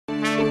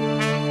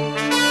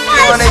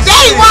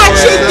Stay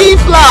watching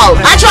D-Flow.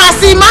 I try to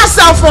see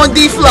myself on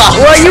D-Flow.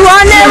 Well, you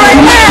on there right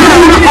now.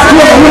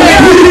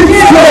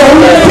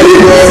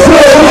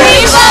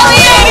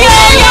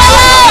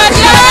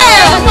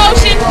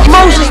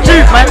 Emotions too,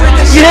 man.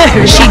 Yeah.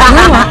 She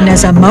grew up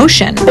as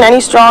emotion.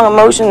 Any strong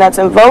emotion that's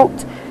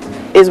invoked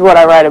is what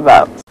I write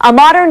about. A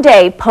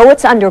modern-day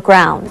Poets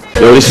Underground.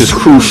 Yo, this is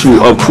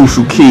Crucial of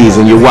Crucial Keys,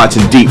 and you're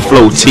watching Deep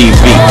Flow TV.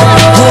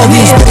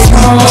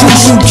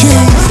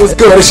 What's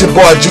good? It's your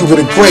boy Juve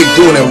the Great,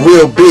 doing it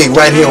real big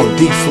right here on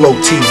Deep Flow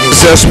TV.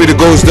 Testme the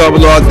Ghost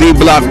Double R D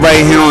Block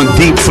right here on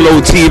Deep Flow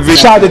TV.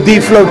 Shout out to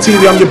Deep Flow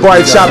TV. I'm your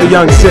boy Chopper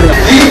Young City.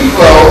 Deep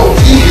Flow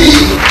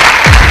TV.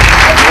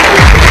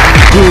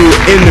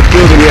 In the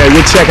building, yeah,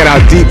 you're checking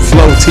out Deep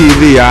Flow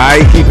TV,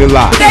 alright? Keep it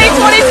locked. Day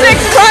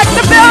 26 across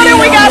the building.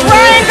 We got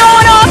Brian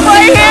going off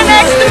right here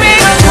next to me.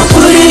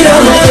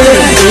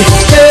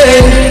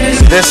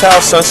 This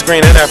house,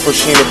 sunscreen, and Afro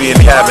Sheen will be in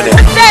the cabinet.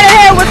 Instead of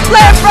here with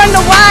Flair from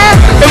the wire.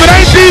 If it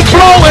ain't Deep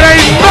Flow, it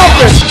ain't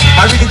nothing.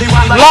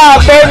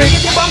 Live, baby.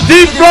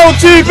 Deep Flow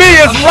TV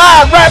is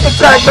live rap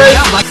attack, baby.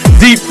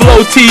 Deep Flow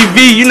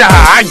TV, you know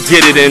how I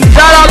get it in.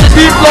 Shout out to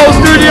Deep Flow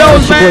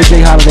Studios, man. It's your boy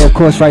Jay Holiday, of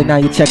course. Right now,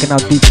 you're checking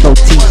out Deep Flow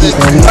TV,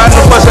 man. I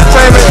know what's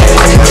entertainment.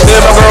 Then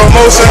my girl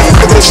Motion.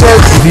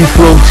 Deep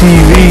Flow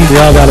TV,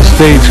 y'all gotta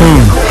stay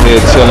tuned.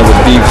 Yeah, chilling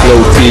with Deep Flow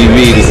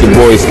TV. This is your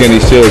boy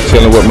Skinny Shield,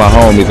 chilling with my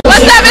homies.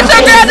 What's up? It's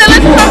your girl that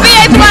listens to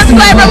VH1's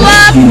Flavor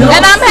Love, and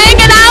I'm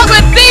hanging out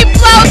with Deep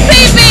Flow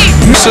TV.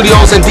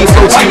 Studios and Deep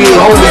Flow TV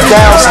hold me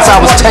down since I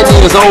was 10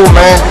 years old,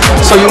 man.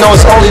 So you know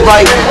it's only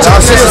right.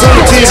 Since it's on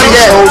the TV,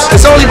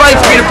 it's only right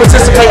for me to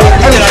participate in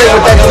anything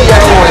with that DA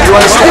on. You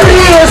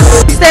understand?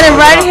 Standing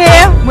right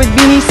here with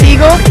Beanie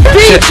Siegel.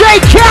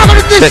 DJ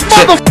Khaled, this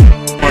mother.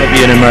 I want to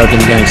be an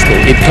American gangster.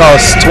 It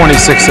costs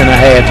 26 and a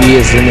half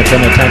years in the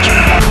penitentiary.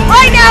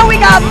 Right now we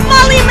got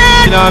Molly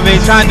Man. You know what I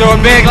mean? Trying to do it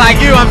big like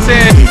you, I'm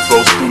saying. Deep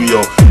Flow Studio,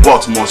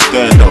 Baltimore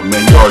stand up,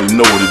 man. You already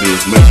know what it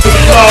is, man.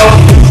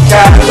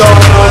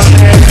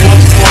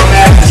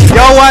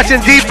 Y'all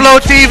watching Deep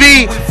Flow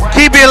TV.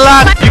 Keep it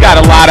locked. You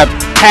got a lot of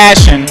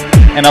passion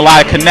and a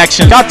lot of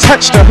connections. Y'all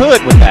touch the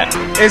hood with that.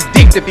 It's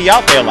deep to be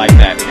out there like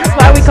that. That's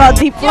why we call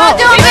Deep Flow. Y'all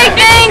doing big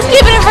things.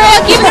 Keeping it real.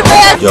 Keeping it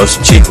real. Yo, it's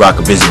Chief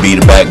Rocker, Busy Bee,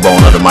 the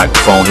backbone of the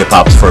microphone. Hip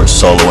hop's first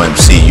solo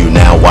MC. You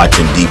now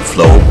watching Deep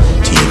Flow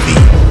TV.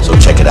 So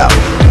check it out.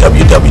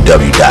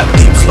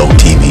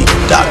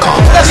 www.deepflowtv.com.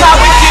 That's how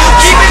we do.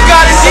 Keep it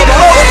got it. Deep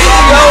Flow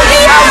Studio.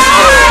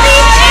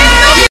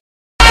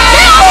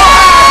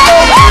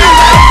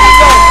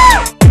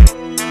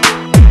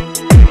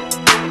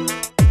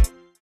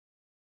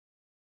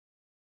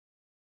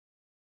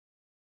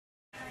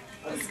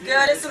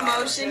 Good, it's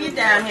Emotion. You're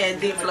down here at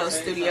Deep Flow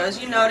Studios.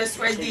 You know this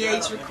where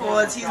DH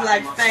records. He's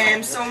like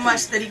fam so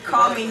much that he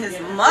called me his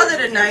mother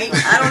tonight.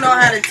 I don't know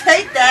how to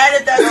take that,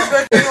 if that's a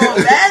good thing or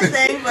a bad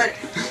thing, but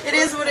it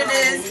is what it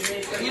is.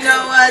 You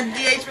know,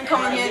 DH been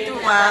coming here through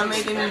a while,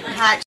 making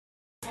hot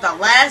the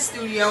last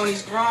studio, and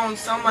he's grown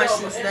so much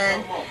since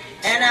then.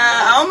 And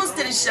I almost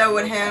did a show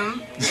with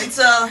him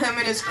until him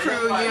and his crew,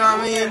 you know what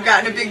I mean,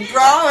 got in a big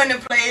brawl in the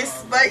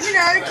place. But, you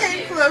know, it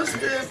came close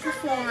to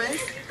performance.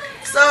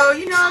 So,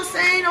 you know what I'm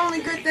saying?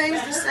 Only good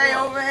things to say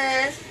over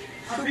here.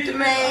 Coupe de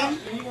Maine.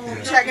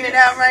 Checking it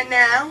out right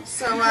now.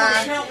 So,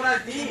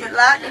 keep it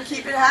locked and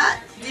keep it hot.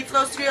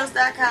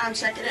 DeepFlowStudios.com.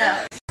 Check it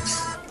out.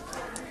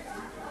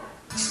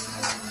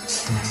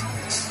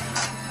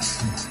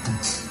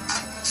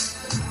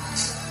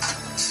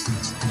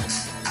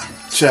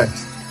 Check.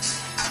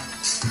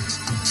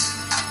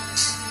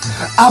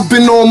 I've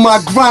been on my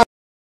grind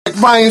like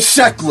Ryan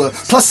Sheckler,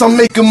 plus I'm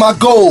making my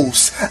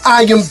goals.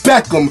 I am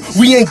Beckham.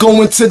 We ain't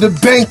going to the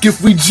bank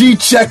if we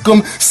G-check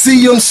them.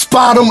 See them,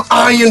 spot them,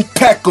 iron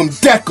peck them,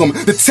 deck them.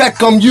 The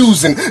tech I'm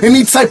using.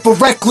 Any type of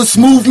reckless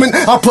movement,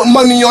 I'll put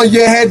money on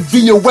your head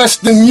via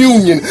Western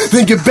Union.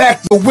 Then get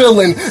back to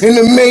willin'. In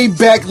the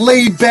Maybach,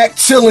 laid back,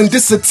 chillin',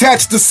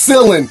 disattached the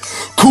ceiling.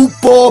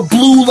 Coupe all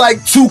blue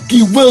like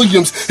Tukey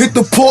Williams. Hit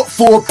the port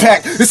for a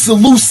pack, it's a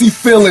Lucy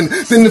feeling.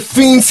 Then the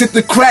fiends hit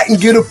the crack and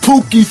get a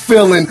Pookie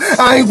feeling.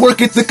 I ain't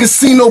work at the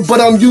casino,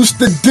 but I'm used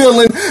to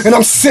dealing. And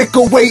I'm sick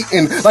of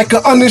waiting, like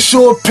an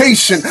uninsured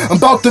patient. I'm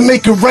about to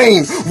make it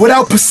rain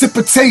without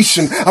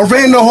precipitation. I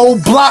ran the whole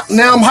block,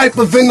 now I'm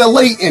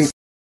hyperventilating.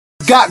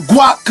 Got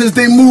guap cause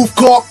they move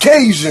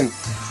Caucasian.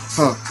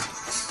 Hey,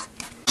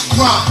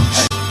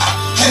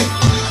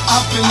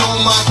 I've been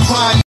on my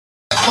grind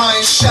like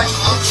Ryan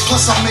Sheckler.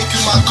 Plus I'm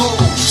making my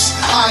goals.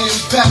 I am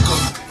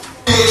Beckham.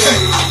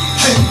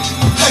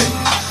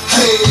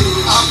 Hey,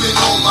 I've been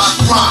on my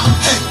grind.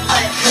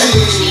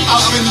 Hey,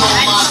 I've been on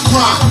my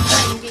grind.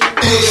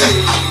 Hey,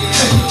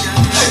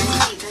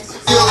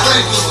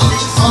 irregular.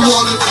 I'm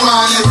on the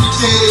grind every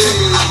day.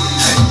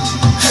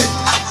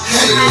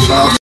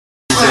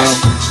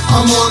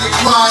 I'm on the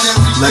grind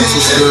every day.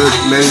 Lexus good,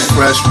 Main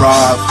Fresh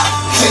Rob.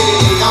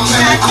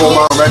 Call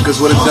my records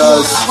what it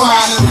does. You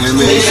know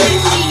what I mean?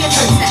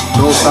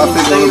 Don't stop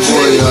thinking on the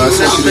boy. I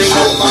sent you the shit. You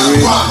know what I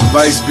mean?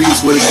 Vice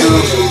Beats, what it do?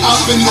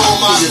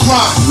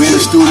 We in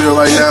the studio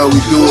right now. We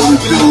do what we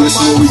do. This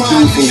is what we do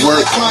for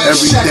work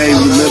every day.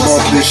 We live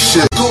off this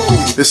shit.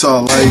 It's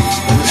our life.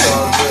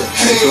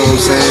 You know what I'm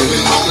saying?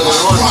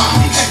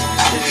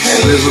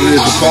 It is what it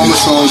is. The Palmer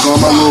song's on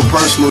my little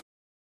personal.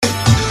 You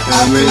know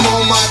what I mean?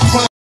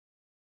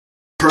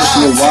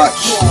 Personal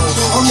watch.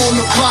 I'm on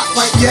the clock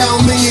like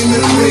Yao Ming in the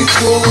ring.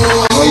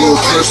 My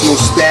little personal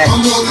stack. You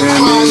know what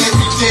I mean?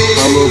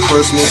 My little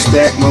personal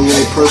stack. My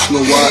little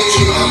personal watch.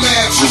 You know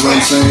what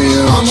I'm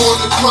saying? I'm on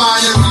the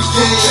grind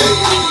every day.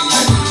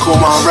 Call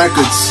my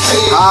records.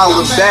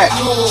 Holla back.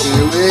 You know what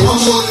I mean? I'm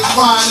on the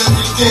grind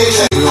every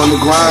day. We on the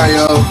grind,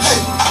 yo.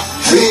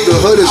 The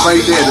hood is right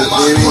there.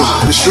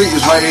 The street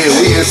is right here.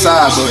 We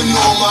inside, but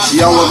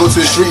y'all wanna go to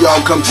the street, y'all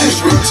come to the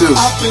street too.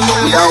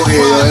 We out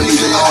here, yo, every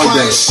day, all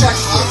day.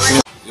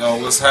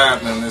 Yo, what's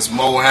happening? It's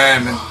Mo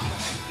Hammond,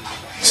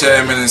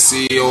 Chairman and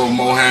CEO of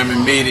Mo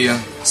Hammond Media.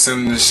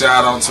 Sending a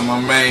shout out to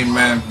my main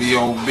man,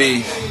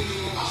 B.O.B.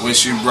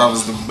 Wish you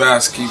brothers the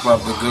best. Keep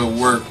up the good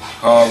work.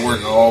 Hard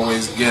work, I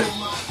always get it.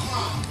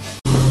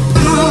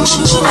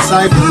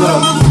 Cypher,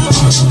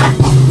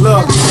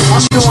 look,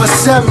 I'm doing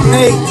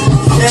 7-8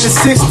 in a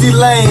 60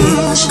 lane.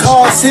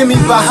 Cars hit me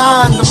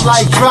behind them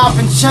like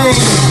dropping chains.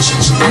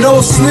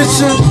 No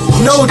snitching,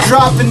 no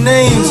dropping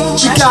names.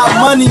 We got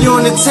money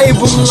on the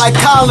table like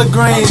collard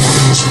greens.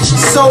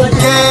 So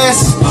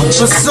gas,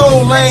 but so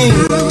lame.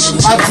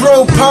 I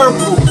drove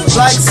purple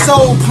like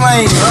Soul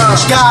Plane.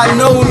 Got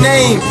no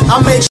name.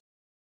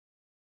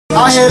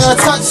 I hit her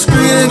touch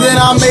screen and then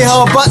I made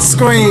her butt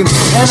scream.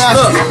 And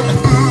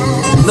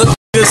Look,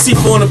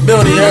 C4 in the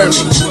building, you heard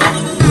me.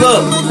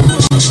 Look,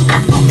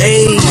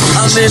 hey,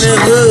 I'm in the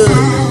hood,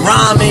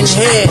 rhyming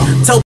head.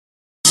 Tell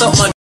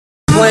something like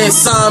playing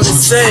Simon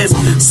Says.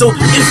 So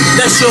if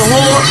that's your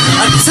horn,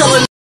 I tell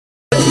it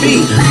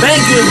be.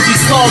 Bang if you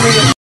saw me,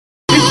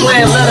 we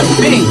playing let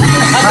it be.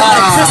 I got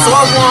a pistol,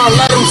 I wanna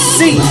let them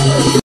see.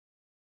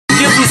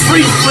 Give them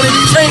free for the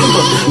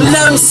chamber,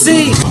 let them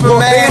see.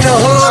 Man, in the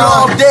hood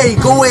all day,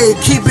 go ahead,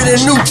 keep it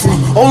in neutral.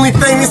 Only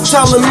thing it's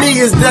telling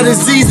me is that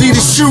it's easy to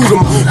shoot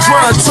them.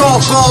 Try to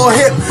talk all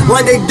hip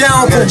like they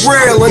down for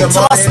real.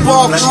 Until I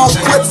spark off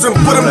clips and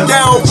put them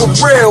down for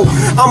real.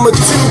 I'm a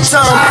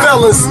 2-time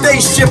felon,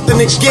 stay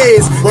shifting the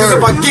gears. Cause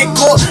if I get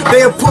caught,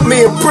 they'll put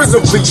me in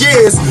prison for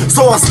years.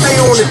 So I stay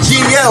on the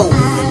DL,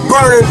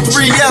 burning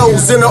 3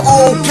 L's in an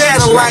old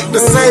Cadillac, the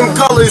same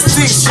color as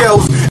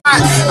seashells.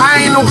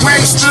 I ain't no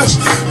gangster.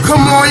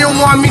 Come on, you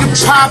want me to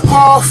pop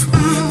off?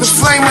 The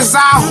flame is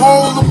I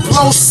hold to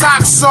blow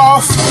socks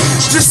off.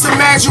 Just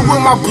imagine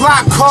what my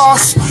block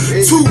costs.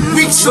 2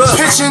 weeks of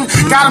pitching,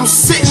 got them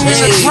sitting in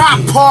a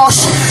drop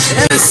Porsche.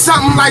 And it's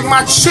something like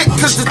my chick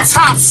cause the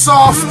top's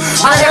off.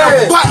 I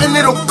hit a button,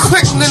 it'll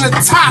click and then the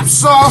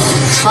top's off.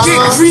 Get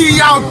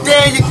greedy out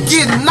there, you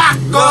get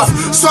knocked off.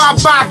 So I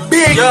buy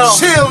big and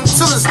chill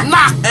until it's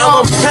knocked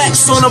off.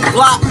 Packs on the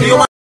block, you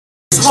my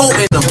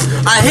holding them.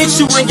 I hit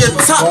you in your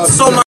top,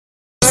 so my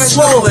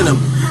swollen them.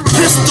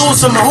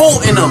 Pistols, I'm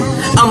holding them.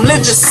 I'm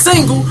living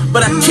single,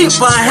 but I keep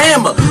my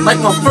hammer like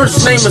my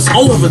first name is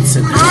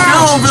Overton.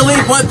 I don't really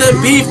want that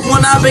beef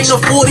when I bring a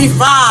 45.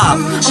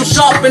 I'm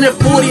sharpening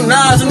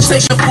 49s, I'm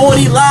taking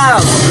 40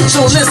 lives.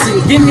 So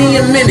listen, give me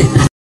a minute.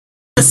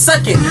 A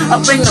second,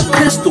 I bring a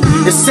pistol.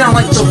 It sound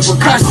like the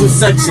percussion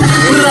section.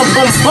 With a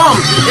bum bum,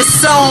 it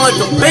sound like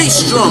a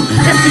bass drum.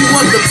 If you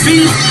want the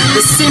beef,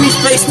 you see me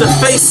face to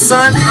face,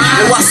 son.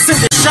 And I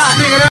send the shot.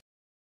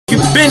 You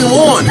been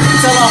warned.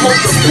 Tell I hold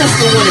the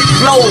pistol when it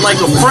blow like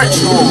a French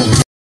horn.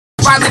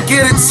 About to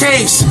get a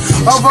taste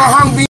of a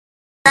hungry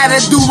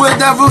that'll do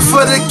whatever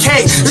for the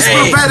cake. It's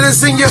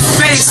Berettas in your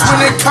face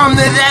when it come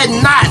to that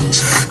knot.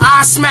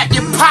 I smack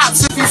your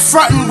pops if you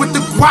frontin' with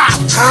the guap.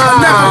 I've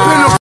never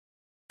been a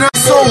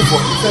that's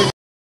over.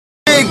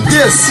 Big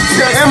this,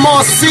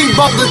 MRC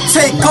about to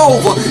take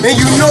over. And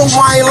you know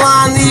I ain't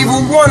lying to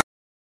even one of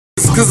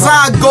these. Cause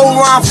I go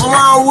line for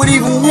line with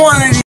even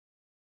one of these.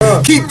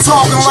 Keep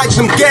talking like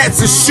them gats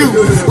are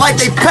shooting, like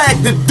they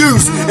pack the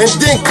deuce, and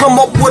then come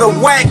up with a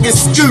whack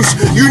excuse.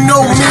 You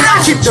know me,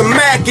 I keep the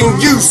Mac in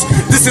use.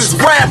 This is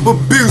rap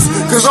abuse,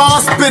 cause all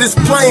I spit is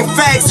plain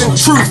facts and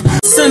truth.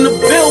 It's in the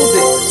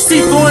building,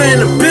 C4 in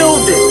the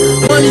building,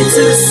 money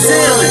to the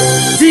ceiling,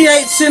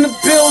 DH in the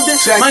building,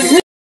 my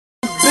nigga in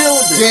the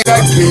building.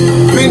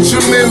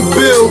 Benjamin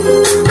Bill,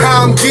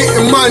 how I'm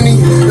getting money,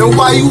 and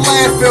why you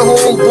laughing,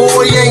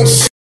 homeboy, ain't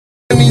shit.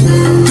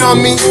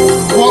 Dummy,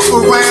 walk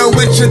around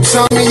with your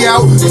tummy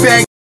out,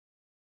 bang.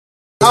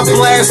 I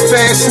blast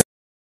fast,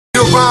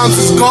 your rhymes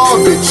is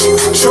garbage,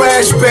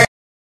 trash bag.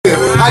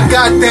 I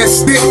got that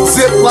stick,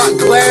 ziplock,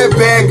 glad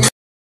bag.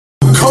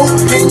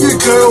 Coke in your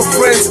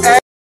girlfriend's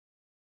ass.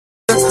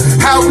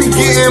 How we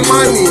getting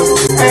money?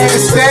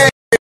 Ass that.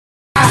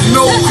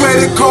 No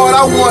credit card,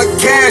 I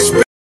want cash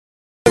back.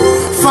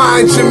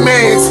 Find your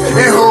mans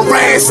and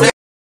harass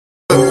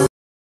that.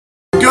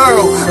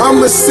 Girl,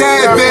 I'm a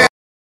sad bad.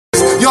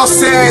 Y'all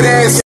sad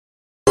ass.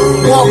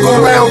 walk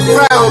around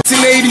proud.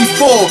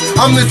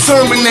 1984, I'm the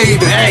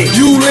Terminator.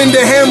 You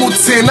Linda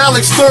Hamilton, I'll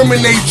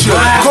exterminate you.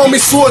 Call me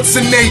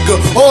Schwarzenegger,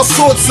 all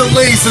sorts of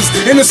lasers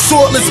in a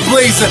sortless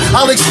blazer.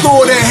 I'll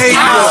extort a hater.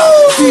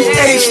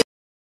 DH,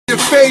 your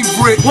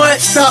favorite. What?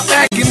 Stop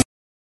acting.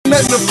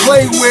 Nothing to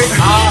play with.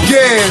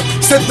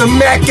 Yeah, set the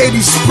Mac 80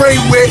 spray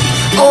with.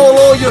 All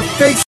on your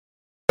face,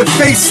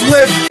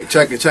 facelift.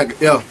 Check it,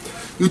 yo.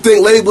 You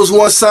think labels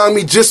want to sign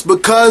me just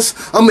because?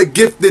 I'm a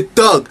gifted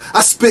thug.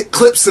 I spit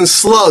clips and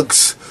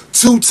slugs.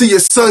 2 to your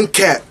sun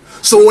cap.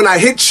 So when I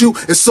hit you,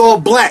 it's all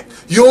black.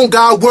 You don't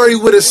gotta worry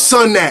where the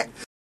sun at.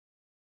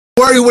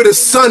 Worry where the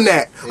sun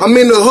at. I'm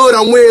in the hood,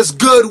 I'm where it's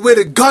good, where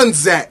the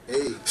guns at.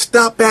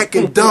 Stop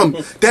acting dumb.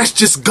 That's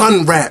just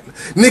gun rap.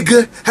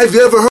 Nigga, have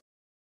you ever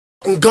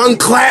heard gun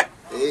clap?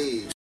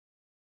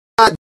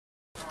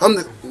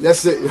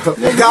 That's it.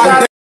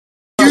 God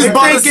damn. You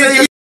about to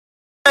say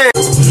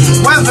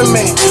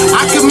Weatherman,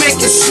 I can make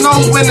it snow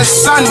when it's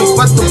sunny,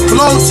 but the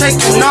blow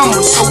take a number,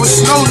 so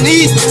it's no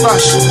need to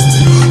rush it.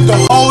 The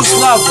hoes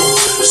love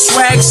it,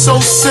 swag so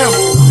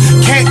simple,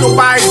 can't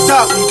nobody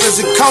duck me,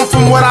 cause it come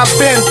from what I've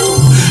been through.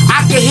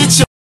 I can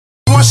hit you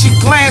once she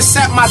glance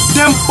at my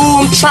dimple,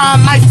 I'm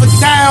trying to knife her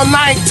down,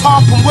 I ain't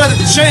talking with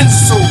a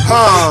chinsu.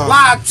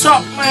 Locked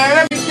up, man,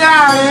 let me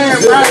down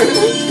here, right?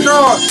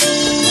 Sure.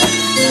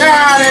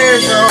 Down here,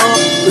 y'all.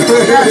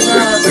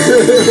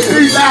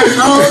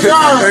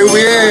 Hey,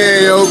 we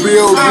in, yo,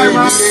 B.O.B.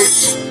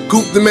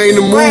 Coop the main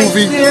the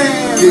movie.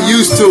 Get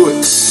used to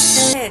it.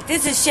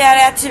 This is a shout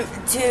out to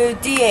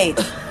D8.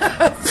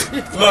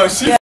 Look,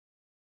 she.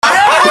 I'm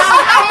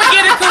gonna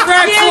get it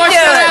correct for a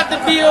shout out to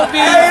B.O.B.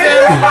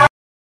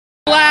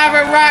 Live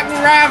at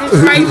Rockin' Rivals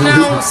right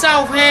now on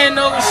South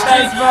Hanover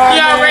Street.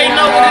 You already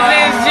know what it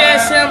is,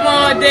 just him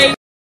all day.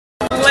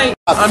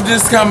 I'm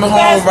just coming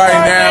home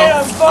right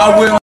now. I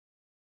with my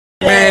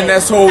man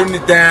that's holding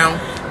it down.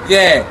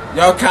 Yeah,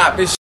 y'all cop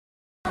this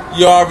shit.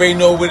 You already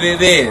know what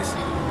it is.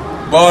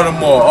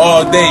 Baltimore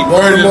all day.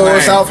 Baltimore,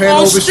 South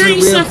Hanover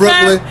Street, we in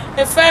Brooklyn.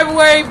 In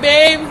February,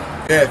 baby.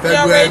 Yeah,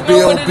 February,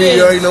 B.O.B.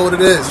 You already know what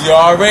it is. You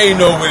already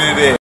know what it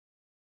is.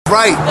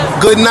 Right.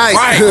 Good night.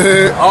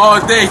 Right. All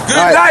day. Good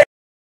night.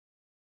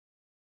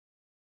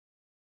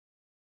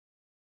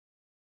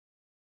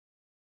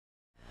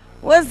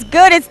 What's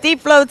good? It's Deep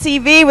Flow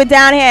TV. We're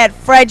down here at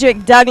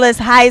Fredrick Douglas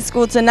High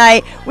School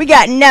tonight. We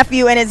got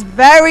Nephew and his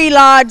very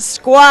large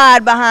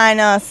squad behind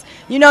us.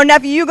 You know,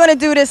 Nephew, you're going to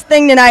do this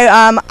thing tonight.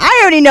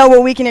 I already know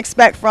what we can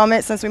expect from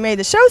it since we made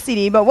the show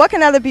CD, but what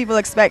can other people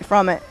expect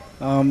from it?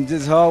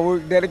 Just hard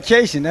work,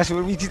 dedication. That's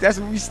what we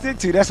stick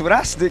to. That's what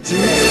I stick to.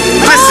 Listen,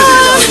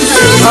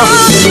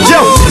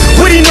 yo,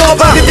 what do you know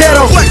about the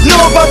ghetto?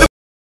 Know about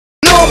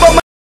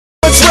my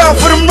trial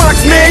for them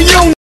rocks, man. You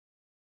don't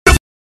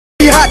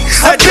hot.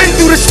 I've been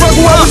through the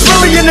struggle, I was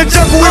really in the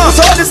jungle. It was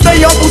hard to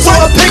stay humble, so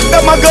I picked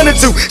up my gun or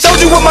two. Showed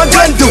you what my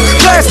gun do.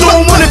 Blast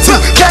on 1 or 2.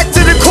 Back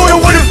to the corner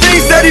with the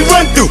things that he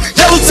run through.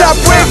 Yellow top,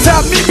 red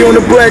top, me on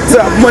the black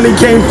top. Money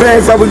came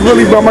fast, I was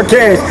really by my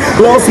cash.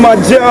 Lost my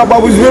job, I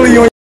was really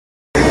on.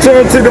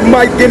 Turned to the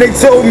mic and they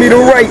told me to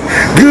write.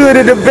 Good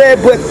or the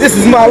bad, but this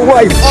is my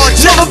life.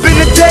 Never been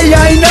a day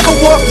I ain't never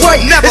walked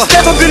right. It's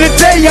never been a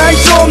day I ain't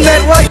show 'em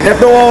that light.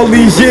 After all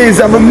these years,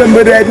 I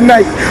remember that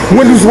night.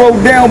 Windows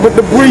rolled down, but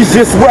the breeze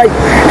just right.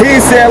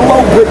 Head said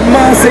hello, but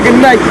mine said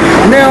goodnight.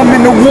 Now I'm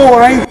in the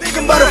war, I ain't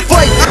thinking about a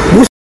fight.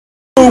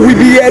 We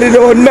be at it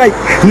all night.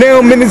 Now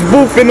I'm in this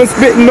booth and I'm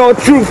spitting all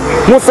truth.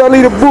 Once I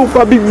leave the booth,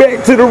 I'll be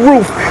back to the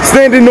roof.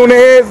 Standing on the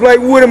edge like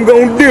what I'm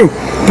gonna do.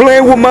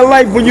 Playing with my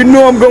life when you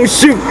know I'm gonna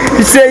shoot.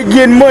 He said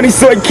getting money,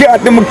 so I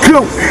caught them a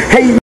coup.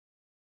 Hey,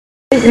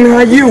 hating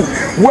how you?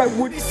 What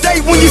would you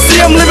say when you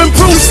see I'm living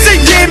proof?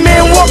 Yeah,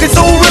 man, walking,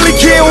 don't really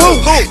care who.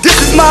 This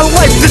is my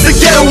life, this is a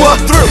ghetto walk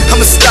through.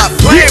 I'ma stop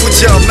playing with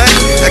y'all, man.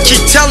 I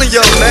keep telling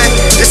y'all, man.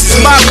 This is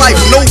my life,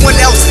 no one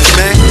else's,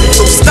 man.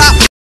 So stop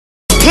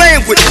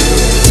playing with it.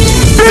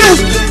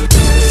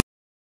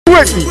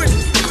 With me.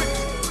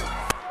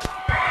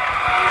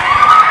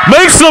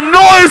 Make some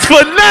noise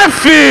for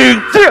Nephew.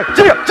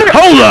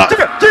 Hold up.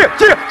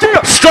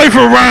 Straight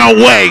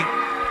around way.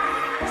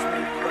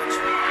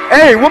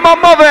 Hey, where my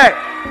mother at?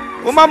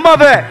 Where my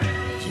mother at?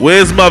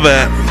 Where's mother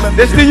at?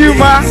 This to you,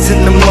 ma.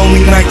 In them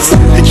lonely nights, to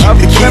keep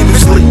the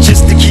candles lit,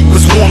 just to keep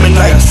us warm at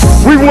night.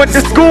 We went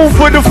to school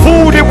for the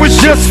food, it was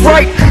just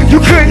right. You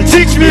couldn't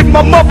teach me if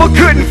my mother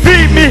couldn't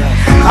feed me.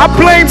 I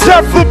blamed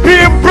her for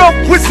being broke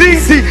was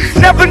easy.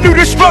 Never knew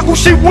the struggle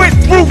she went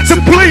through to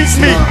please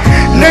me.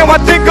 Now I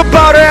think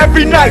about her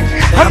every night.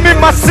 I'm in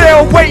my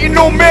cell waiting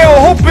on mail,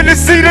 hoping to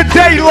see the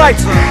daylight.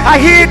 I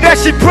hear that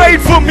she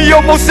prayed for me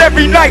almost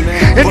every night.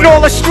 And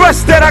all the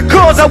stress that I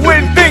caused, I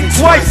wouldn't think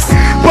twice.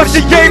 But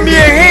she gave me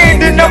a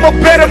hand and I'm a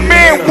better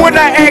man. When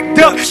I act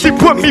up, she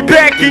put me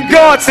back in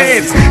God's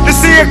hands. To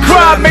see her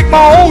cry make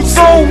my whole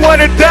soul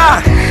wanna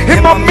die.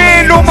 And my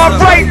man on my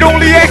right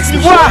only asks me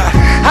why.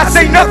 I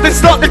say nothing,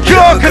 start the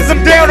car cause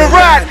I'm down to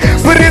ride.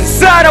 But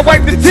inside I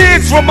wipe the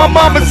tears from my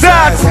mama's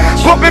eyes.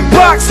 Bumping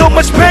box, so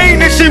much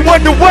pain and she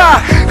wonder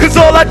why. Cause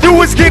all I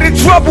do is get in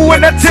trouble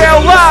and I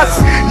tell lies.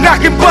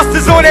 Knocking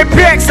busters on their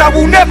backs, I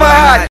will never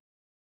hide.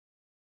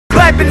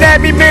 Clapping at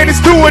me, man,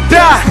 it's do or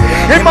die.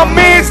 And my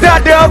man's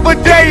died the other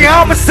day,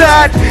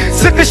 homicide.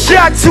 Took a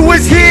shot to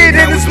his head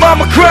and his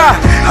mama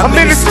cried. I'm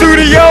in the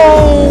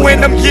studio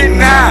and I'm getting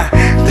high,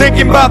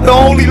 thinking about the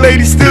only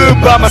lady stood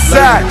by my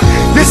side.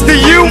 This to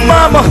you,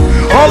 mama.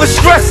 All the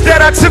stress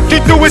that I took you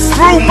through is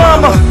through,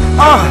 mama.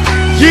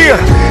 Yeah.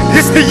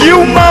 This to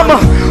you, mama.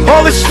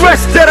 All the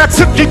stress that I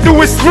took you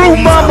through is through,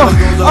 mama.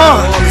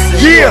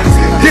 Yeah.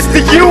 This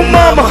to you,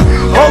 mama.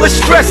 All the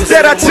stress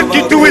that I took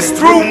you through is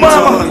through,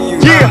 mama.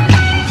 Yeah.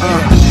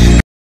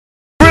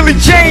 Really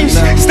changed.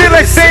 Still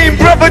that same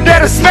brother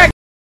that'll smack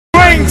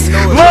rings.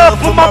 Love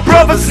for my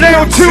brothers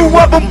now, 2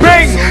 of them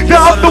bang. The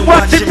other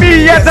watching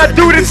me as I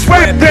do this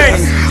rap thing.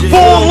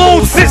 4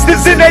 little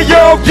sisters and they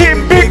all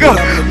getting bigger.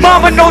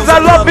 Mama knows I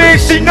love her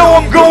and she know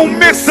I'm gon'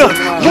 miss her.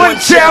 1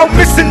 child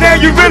missing, now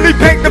you really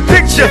paint the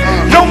picture.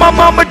 No, my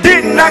mama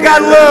didn't, I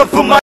got love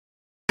for my.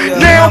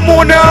 Now I'm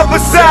on the other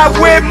side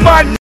where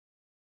my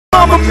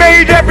mama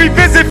made every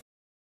visit.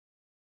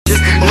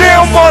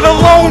 Now I'm all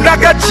alone, I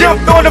got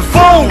jumped on the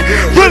phone.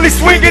 Really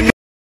swinging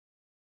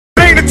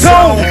the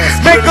tone.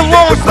 Make a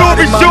long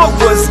story short,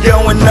 what's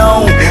going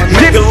on?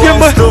 Make a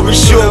long story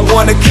short,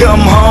 wanna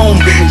come home.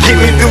 Get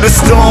me through the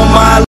storm,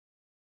 my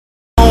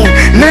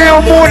now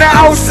I'm on the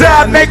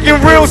outside making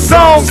real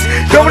songs.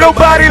 Don't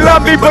nobody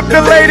love me but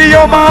the lady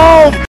on my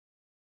home.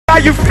 How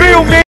you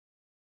feel, man?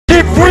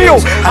 Get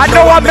real. I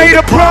know I made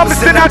a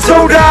promise and I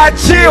told her I'd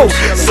chill.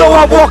 So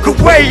I walk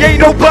away, ain't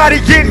nobody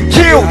getting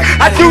killed.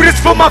 I do this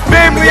for my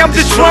family, I'm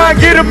just trying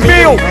to get a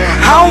meal.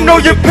 I don't know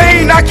your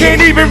pain, I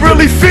can't even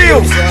really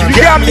feel.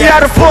 You got me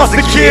out of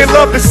foster kid,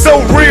 love is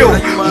so real.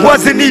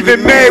 Wasn't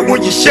even mad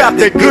when you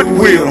shopped at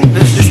Goodwill.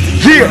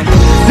 Yeah,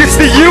 this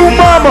to you,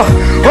 mama.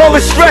 All the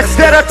stress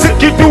that I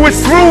took you through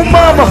is through,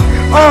 mama.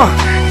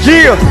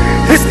 Yeah,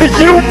 this to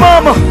you,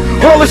 mama.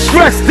 All the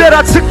stress that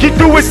I took you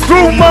through is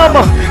through,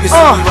 mama.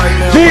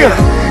 Yeah,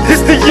 this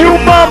to you,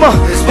 mama.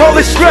 All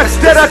the stress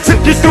that I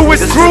took you through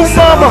is through,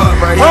 mama.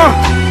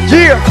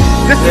 Yeah,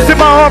 this is in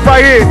my heart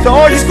right here. To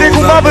all you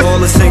single mothers,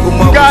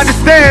 you gotta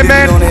understand,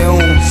 man.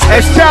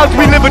 As childs,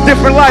 we live a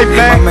different life,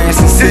 man.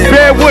 Just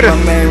bear with us.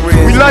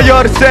 We love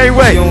y'all the same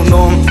way.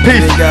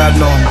 Peace.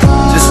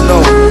 Just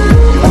know,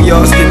 we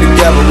all stick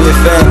together, we're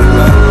family,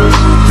 man.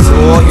 So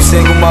all you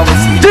single mothers,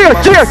 yeah.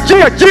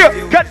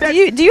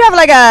 Do you have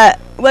like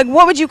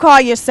what would you call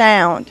your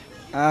sound?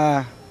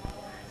 Nah,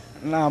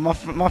 my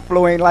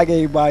flow ain't like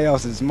everybody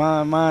else's.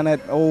 Mine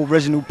that old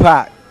original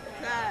pop.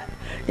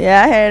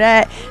 Yeah, I hear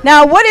that.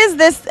 Now, what is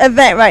this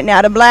event right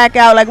now, the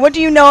Blackout? Like, what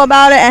do you know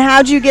about it, and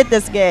how'd you get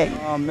this gig?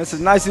 It's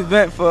a nice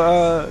event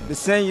for the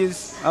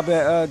seniors up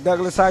at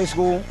Douglas High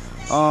School.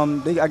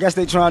 I guess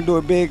they trying to do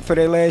it big for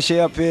their last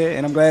year up here,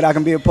 and I'm glad I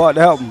can be a part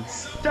to help them.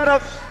 Shout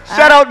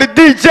out to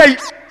DJ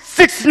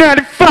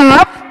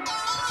 695.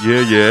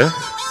 Yeah.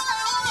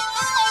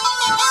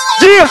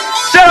 Yeah,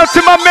 shout out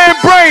to my man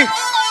Brain.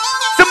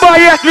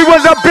 Somebody asked me,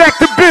 was I back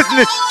to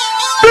business?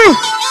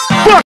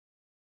 Fuck.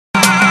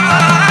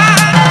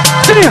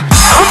 Yeah,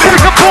 I'm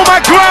back up on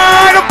my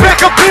grind. I'm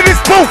back up in this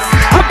booth.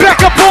 I'm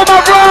back up on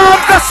my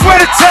rhymes. I swear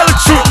to tell the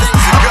truth.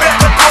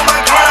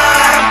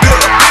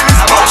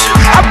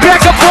 I'm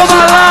back up on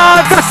my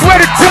lines. I swear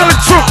to tell the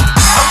truth.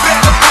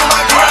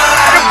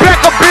 I'm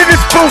back up in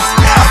this booth.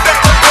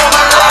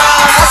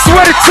 I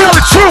swear to tell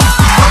the truth.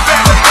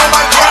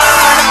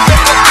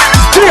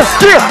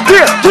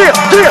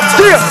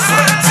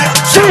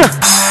 Yeah.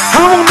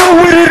 I don't know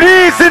what it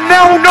is and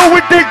I don't know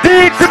what they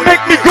did to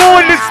make me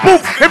go in this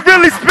booth and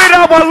really spit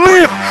how I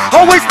live.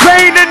 Always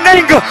pain and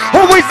anger,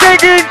 always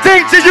anger and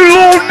danger, you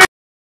little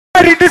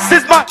nigga. This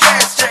is my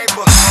gas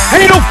chamber.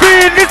 Ain't no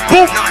fear in this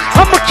booth.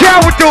 I'm a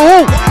coward to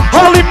who?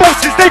 All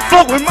emotions, they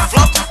flow in my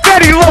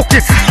steady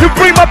locust. You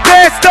bring my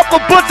past up, a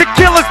bunch of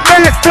killers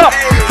masked up.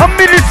 I'm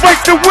in this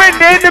race to win,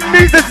 the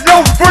enemies is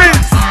no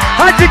friends.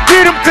 I just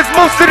get them cause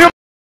most of them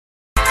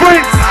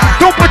friends.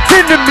 Don't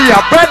pretend to me,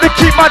 I'd rather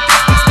keep my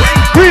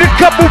read a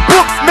couple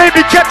books,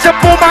 maybe catch up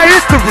on my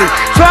history.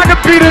 Trying to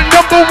be the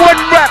 #1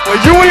 rapper,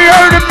 you ain't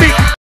heard of me.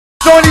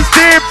 On these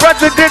dead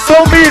presidents,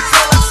 told me it's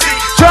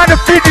trying to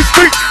feed these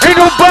streets, ain't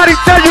nobody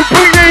tell you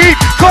bring your heat.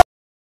 Call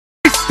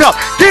stuff,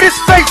 get his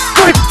face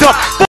scraped up.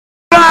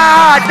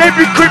 They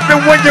be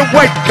creeping when you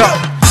wake up.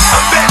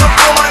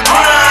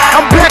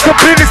 I'm back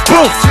up in this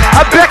booth.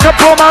 I'm back up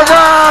on my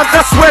rhymes,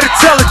 I swear to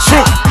tell the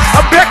truth.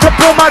 I'm back up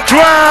on my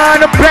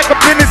grind, I'm back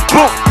up in this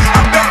booth.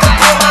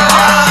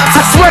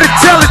 I swear to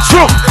tell the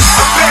truth.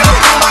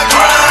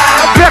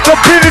 I'm back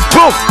up in this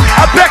booth.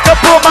 I'm back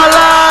up on my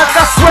lines,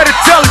 I swear to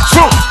tell the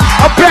truth.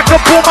 I'm back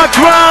up on my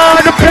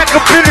grind, I'm back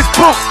up in this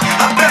booth.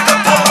 I'm back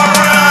up on my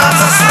rhymes,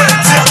 I swear to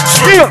tell the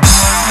truth. Yeah.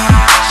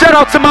 Shout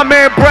out to my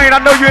man Brain, I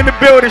know you're in the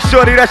building,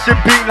 shorty. That shit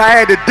beat and I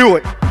had to do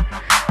it.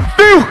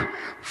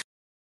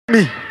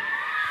 Me.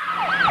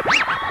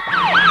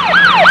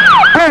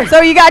 Hey.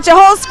 So you got your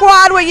whole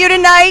squad with you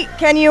tonight.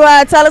 Can you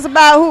tell us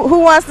about who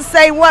wants to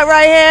say what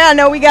right here? I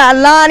know we got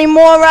Lonnie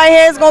Moore right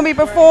here is going to be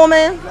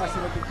performing.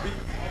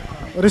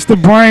 This the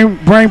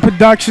Brain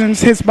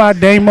Productions, hits by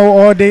Damo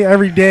all day,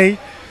 every day.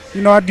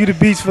 You know, I do the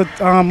beats for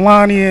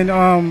Lonnie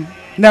and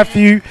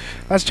Nephew.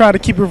 Let's try to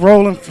keep it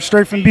rolling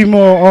straight from B.O.B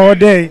all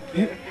day.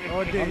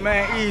 All day.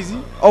 Man,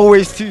 easy.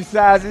 Always two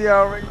sides, you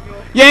already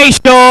know. Yeah,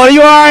 sure.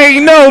 You already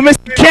know,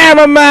 Mr.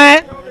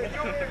 Cameraman.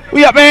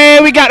 We up,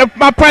 man. We got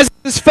my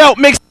President's Felt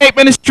mixtape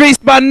in the streets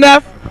by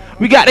Neff.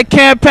 We got the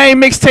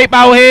campaign mixtape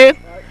out here.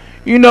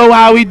 You know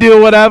how we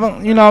do whatever.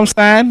 You know what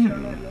I'm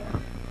saying?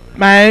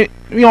 Man,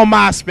 we on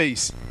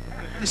MySpace.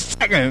 Just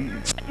check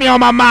me on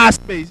my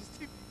MySpace.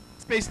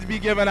 Space to be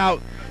given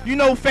out. You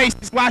know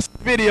faces. Watch the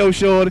video,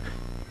 shorty.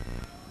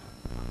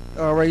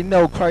 Already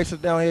know Christ is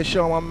down here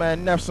showing my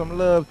man Neff some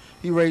love.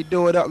 He ready to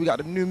do it up. We got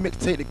the new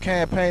mixtape, the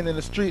campaign in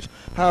the streets.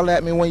 Holla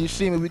at me when you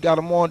see me. We got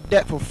them on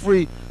deck for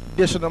free.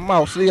 Dishing them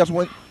out. See us,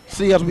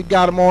 we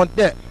got them on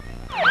deck.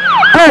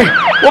 Hey,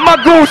 where my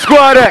goon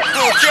squad at?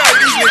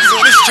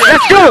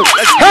 Let's go.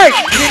 Hey,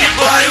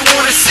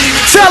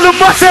 tell them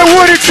I said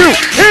what it do.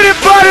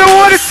 Anybody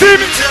wanna see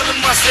me?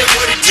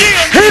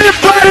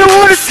 Anybody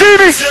wanna see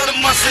me?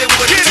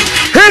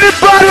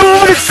 Anybody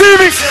wanna see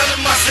me?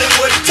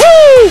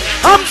 Woo!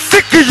 I'm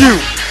sick of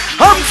you.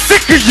 I'm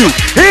sick of you.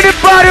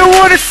 Anybody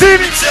wanna see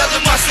me?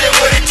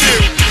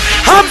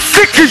 I'm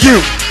sick of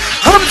you.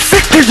 I'm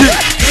sick of you.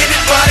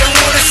 Anybody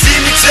wanna see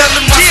me? Tell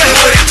them I said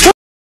what it do.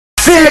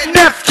 Said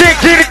Neff can't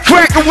get it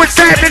crackin', what's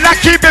happening? I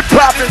keep it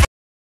poppin'.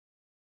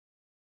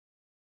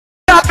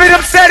 Stop it,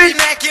 I'm steady.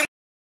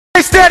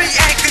 Steady.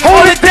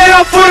 Hold it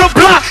down for the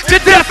block.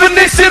 The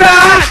definition of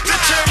hot.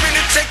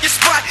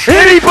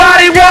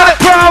 Anybody want a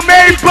problem?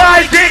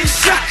 Everybody getting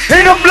shot.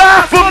 And I'm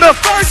live from the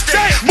first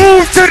day.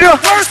 Move to the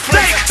first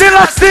place. Till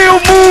I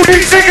still move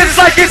these niggas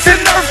like it's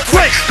an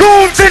earthquake.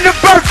 Goons in the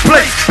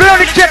birthplace.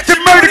 Bound to catch a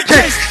murder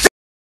case.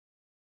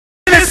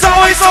 It's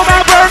always on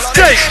my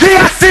birthday.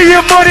 Yeah, I see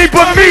your money,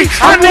 but me,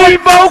 I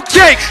need more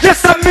cake.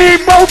 Yes, I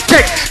mean more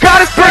cake.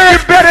 Got us praying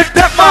better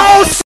than my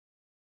whole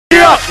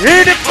up.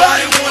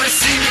 Anybody wanna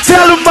see me?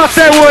 Tell them I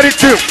said what it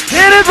do.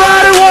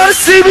 Anybody wanna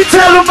see me?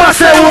 Tell them I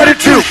said what it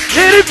do.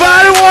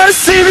 Anybody wanna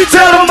see me?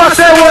 Tell them I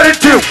said what it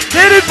do.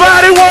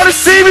 Anybody wanna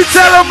see me?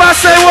 Tell them I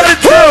said what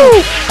it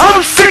do.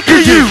 I'm sick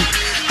of you.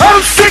 I'm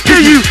sick of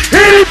you.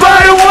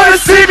 Anybody wanna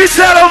see me?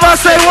 Tell them I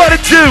said what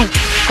it do.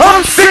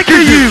 I'm sick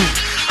of you.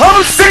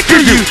 I'm sick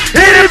of you.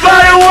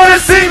 Anybody wanna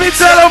see me?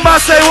 Tell them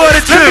I say what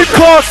it do. Let me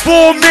pause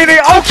for a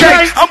minute,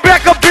 okay? I'm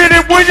back up in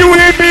it when you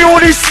hear me on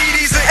these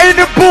CDs. In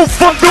the booth,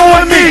 I'm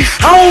doing me.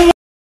 I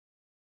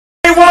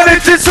don't wanna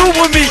just shoot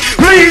with me.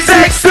 Please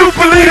act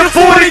stupidly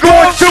before they go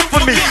and shoot for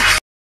me.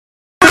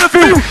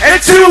 And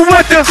you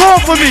what the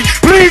call for me.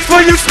 Please,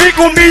 when you speak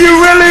with me, you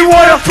really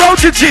wanna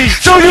approach a G.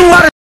 Show you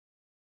how to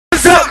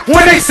up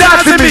when they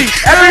sizing me.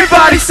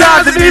 Everybody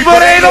sizing me,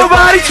 but ain't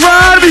nobody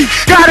trying me.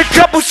 Got a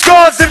couple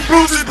scars and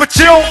bruises, but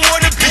you don't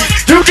wanna be.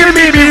 You can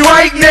meet me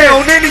right now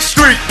on any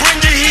street.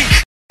 Bring your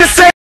heat. Just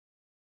say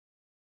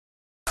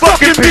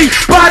fucking beat.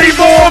 Body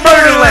more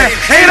murderland.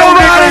 Ain't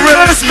nobody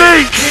real as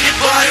me.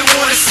 Anybody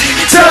wanna see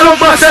me? Tell them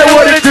I said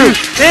what it do.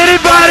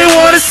 Anybody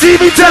wanna see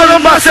me? Tell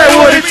them I said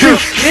what it do.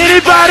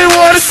 Anybody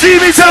wanna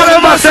see me? Tell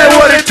them I said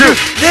what it do.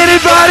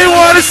 Anybody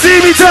wanna see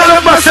me? Tell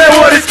them I said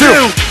what it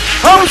do.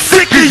 I'm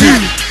sick of you.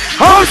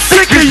 I'm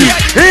sick of you.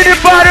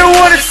 Anybody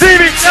wanna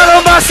see me? Tell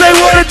them I say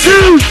what it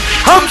do.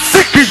 I'm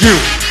sick of you.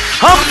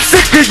 I'm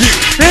sick of you.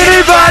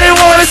 Anybody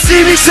wanna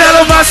see me? Tell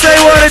them I say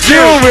what it do.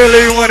 You don't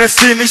really wanna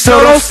see me, so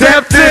don't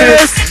step to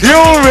this. You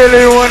don't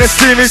really wanna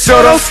see me,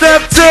 so don't step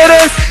to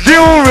this. You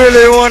don't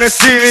really wanna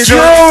see me. You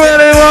don't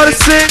really wanna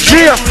see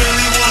me. Yeah.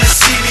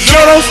 So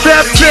don't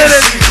step to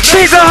this.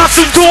 She's a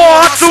hustle to a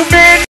hustle,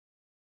 man.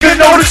 You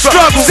know the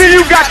struggle. See,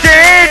 you got your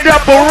hand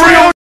up, a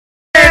real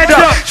hand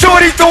up.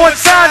 Shorty throwing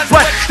signs,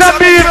 but tell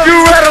me if you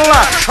read a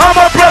lot. I'm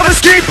my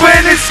brother's keeper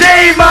in this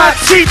game, I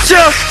teach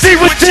ya. See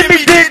what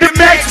Jimmy did to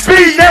Max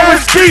B, now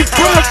it's beef.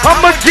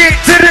 I'ma get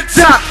to the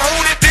top,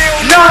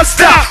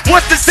 non-stop.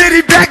 Once the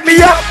city back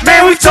me up,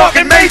 man, we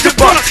talking major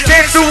bucks.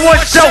 Cancel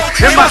one show,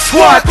 and my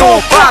squad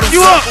gon' bottle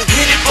you up.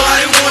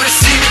 Anybody wanna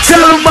see me?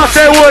 Tell them I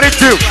said what it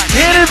do.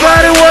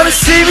 Anybody wanna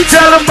see me?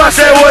 Tell them I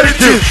said what it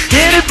do.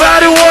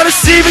 Anybody wanna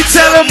see me?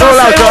 Tell them I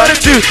said what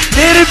it do.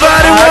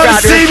 Anybody wanna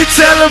see me?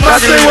 Tell them I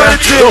say what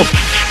it do.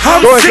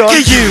 I'm sick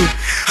of you.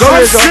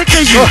 I'm sick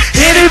of you.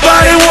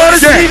 Anybody wanna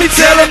see me?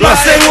 Tell them I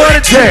say what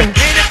it do.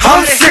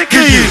 I'm sick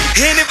of you.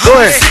 Go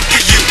ahead.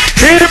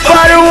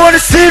 Anybody wanna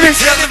see me?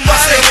 Tell them I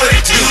say what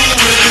it do.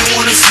 Really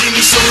wanna see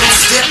me, so don't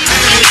step to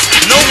this.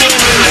 No one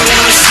really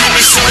wanna see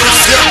me, so don't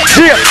step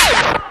to this.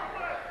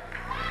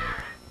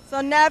 So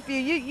Nephew,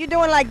 you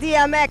doing like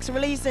DMX,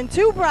 releasing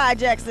 2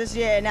 projects this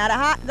year.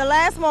 Now the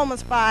last one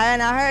was fire,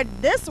 and I heard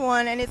this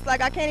one, and it's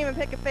like I can't even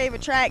pick a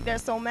favorite track.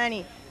 There's so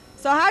many.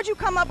 So how'd you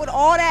come up with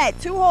all that?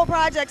 2 whole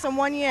projects in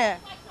 1 year?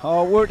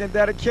 Hard work and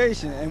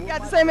dedication. And you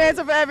got the same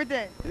answer for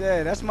everything.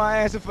 Yeah, that's my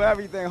answer for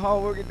everything.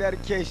 Hard work and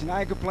dedication.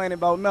 I ain't complaining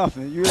about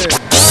nothing. You ready?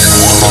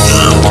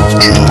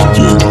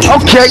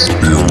 Okay.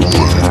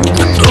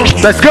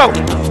 Let's go.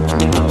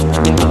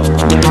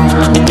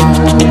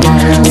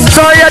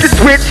 Sorry I had to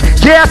switch,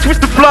 yeah I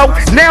switched the flow.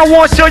 Now I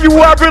wanna show you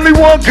where I really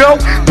wanna go.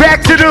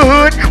 Back to the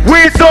hood,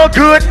 where it's all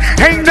good.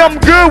 Ain't nothing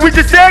good, we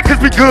just said cause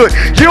we good.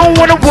 You don't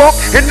wanna walk,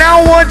 and I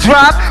don't wanna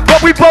drive,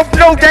 but we both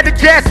know that the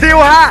gas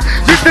still high.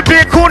 Used to be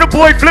a corner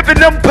boy flipping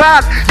them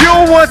pies. You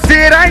don't wanna see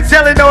it, I ain't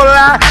telling no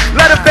lie.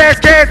 Lot of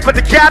fast gas, but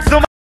the cops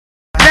on my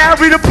now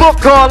I read a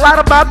book called Out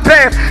of My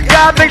Path.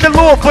 God made the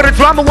law for the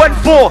drama wasn't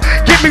for.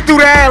 Get me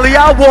through the alley,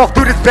 I'll walk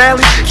through this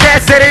valley.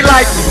 Cats say they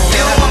like me. You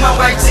don't want my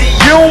white tee.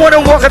 You don't wanna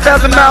walk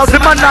 1,000 miles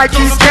in my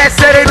Nikes. Cats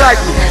say they like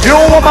me. You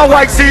don't want my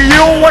white tee. You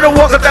don't wanna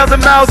walk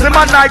 1,000 miles in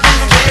my Nikes.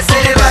 Cats say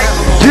they like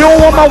me. You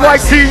don't want my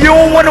white tee. You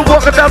don't wanna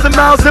walk 1,000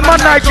 miles in my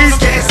Nikes.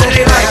 Cats say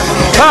they like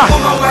me. You don't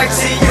want my white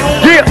tee. You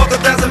don't wanna walk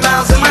 1,000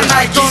 miles in my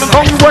Nikes.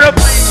 Homie, what up?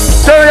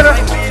 Turn it up.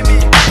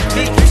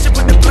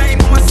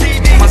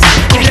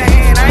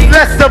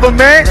 Less of a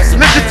man,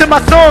 listen to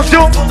my songs,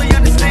 yo.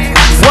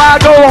 Why I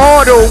go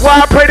harder?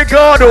 Why I pray to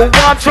God? Why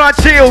I'm trying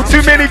to chill?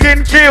 Too many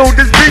getting killed.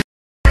 This beat.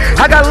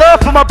 I got love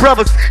for my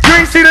brothers. You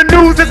ain't see the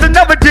news, it's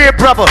another dead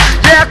brother.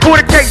 Yeah, I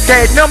caught a case,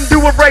 had nothing to do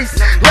with race.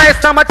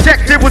 Last time I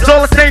checked, it was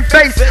all the same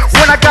face.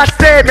 When I got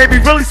stabbed, maybe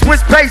really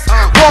switch pace.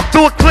 Walk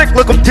through a clique,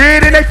 look them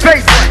dead in their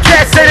face.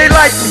 Cats say they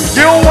like me.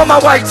 You don't want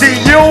my white tee.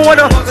 You don't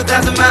wanna walk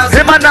 1,000 miles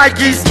in my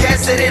Nikes.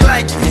 Cats say they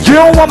like me. You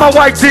don't want my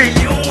white tee.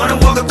 You don't wanna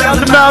walk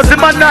 1,000 miles in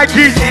my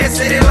Nikes. Cats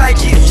say they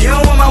like you. You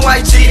don't want my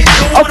white tee.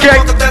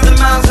 Okay. Walk 1,000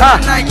 miles in my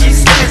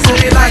Nikes. Cats say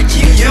they like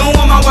you. You don't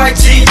want my white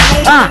tee. You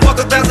don't wanna walk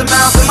 1,000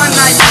 miles in my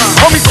Nikes.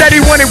 Homie said he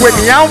wanted with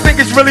me, I don't think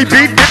it's really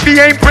beef. If he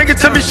ain't bring it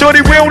to me,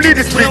 shorty, we don't need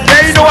to speak.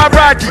 They know I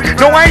ride you,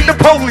 no I ain't the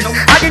police.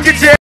 I can get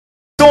your ass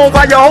on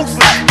by your host.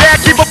 Yeah, I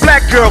keep a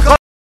black girl, call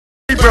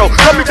me bro,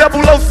 call me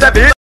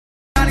 007.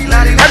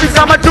 Every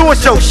time I do a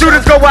show,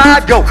 shooters go where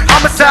I go.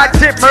 Homicide,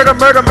 tip, murder,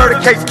 murder, murder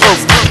case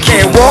closed.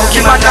 Can't walk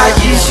in my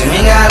Nikes, you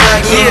ain't got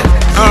like it.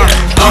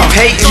 Keep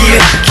hating,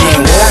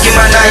 can't walk in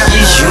my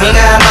Nikes, you ain't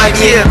got like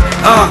it.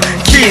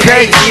 Keep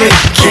hating,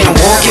 can't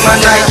walk in my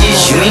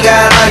Nikes, you ain't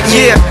got like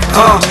it.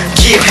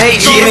 Keep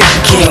hating,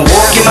 can't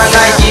walk in my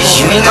Nikes,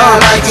 you ain't got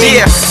like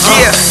it.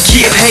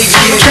 Keep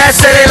hating.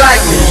 Cats say they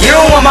like me. You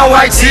don't want my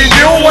white tee.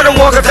 You don't wanna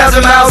walk 1,000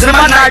 miles in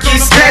my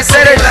Nikes. Cats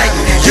say they like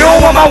me. You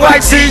don't want my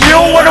white tee. You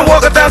don't wanna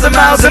walk 1,000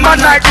 miles in my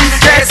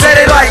Nikes. Cats say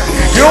they like me.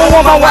 You don't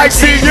want my white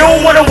tee. You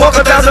don't wanna walk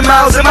 1,000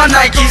 miles in my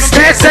Nikes.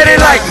 Cats say they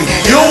like me.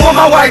 You don't want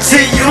my white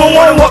tee. You don't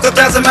wanna walk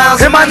 1,000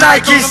 miles in my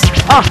Nikes.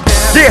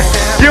 Yeah,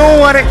 you don't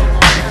want it.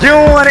 You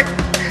don't want it.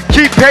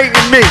 Keep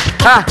hating me.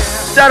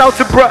 Shout out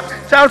to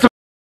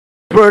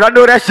Bird. I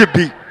know that should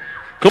be.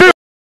 Come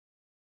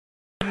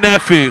on,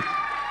 Nephew.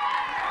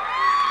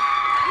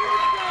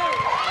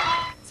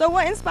 So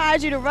what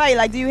inspired you to write?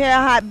 Like, do you hear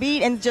a hot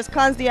beat and just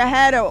comes to your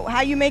head, or how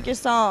you make your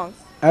songs?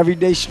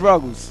 Everyday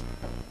struggles.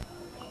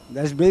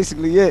 That's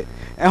basically it.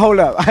 And hold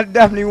up, I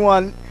definitely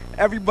want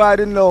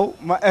everybody to know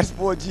my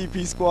S4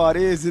 GP squad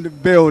is in the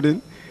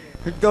building.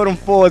 Throw them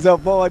fours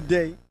up all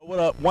day. What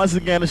up? Once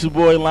again, it's your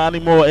boy Lonnie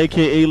Moore,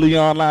 a.k.a.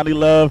 Leon Lonnie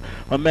Love.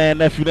 My man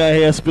Nephew down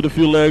here, spit a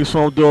few lyrics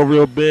from him, do it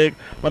real big.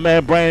 My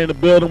man Brian in the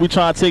building, we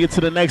trying to take it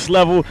to the next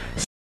level.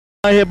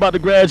 I'm here about to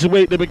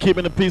graduate. They've been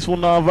keeping it peaceful,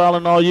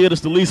 non-violent all year.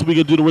 That's the least we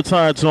can do to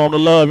return to them, the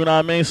love, you know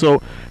what I mean?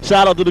 So,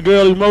 shout out to the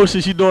girl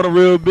Emotion. She doing it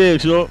real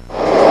big, yo.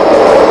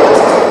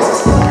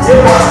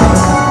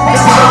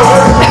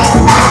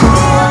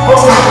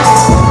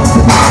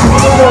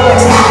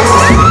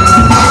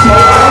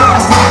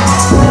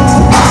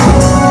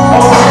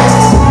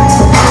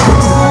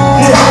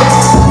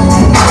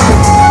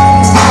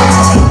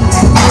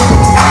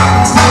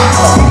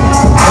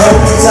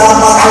 Every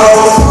time I go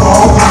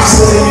home, you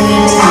say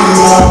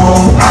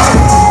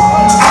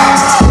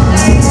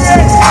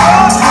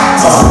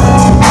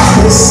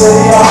they say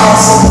I'm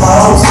some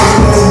house, but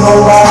there's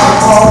nobody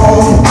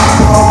home.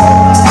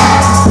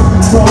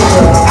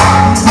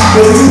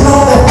 Baby, you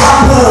know that I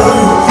love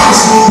you.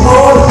 It's me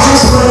more than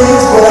just friends.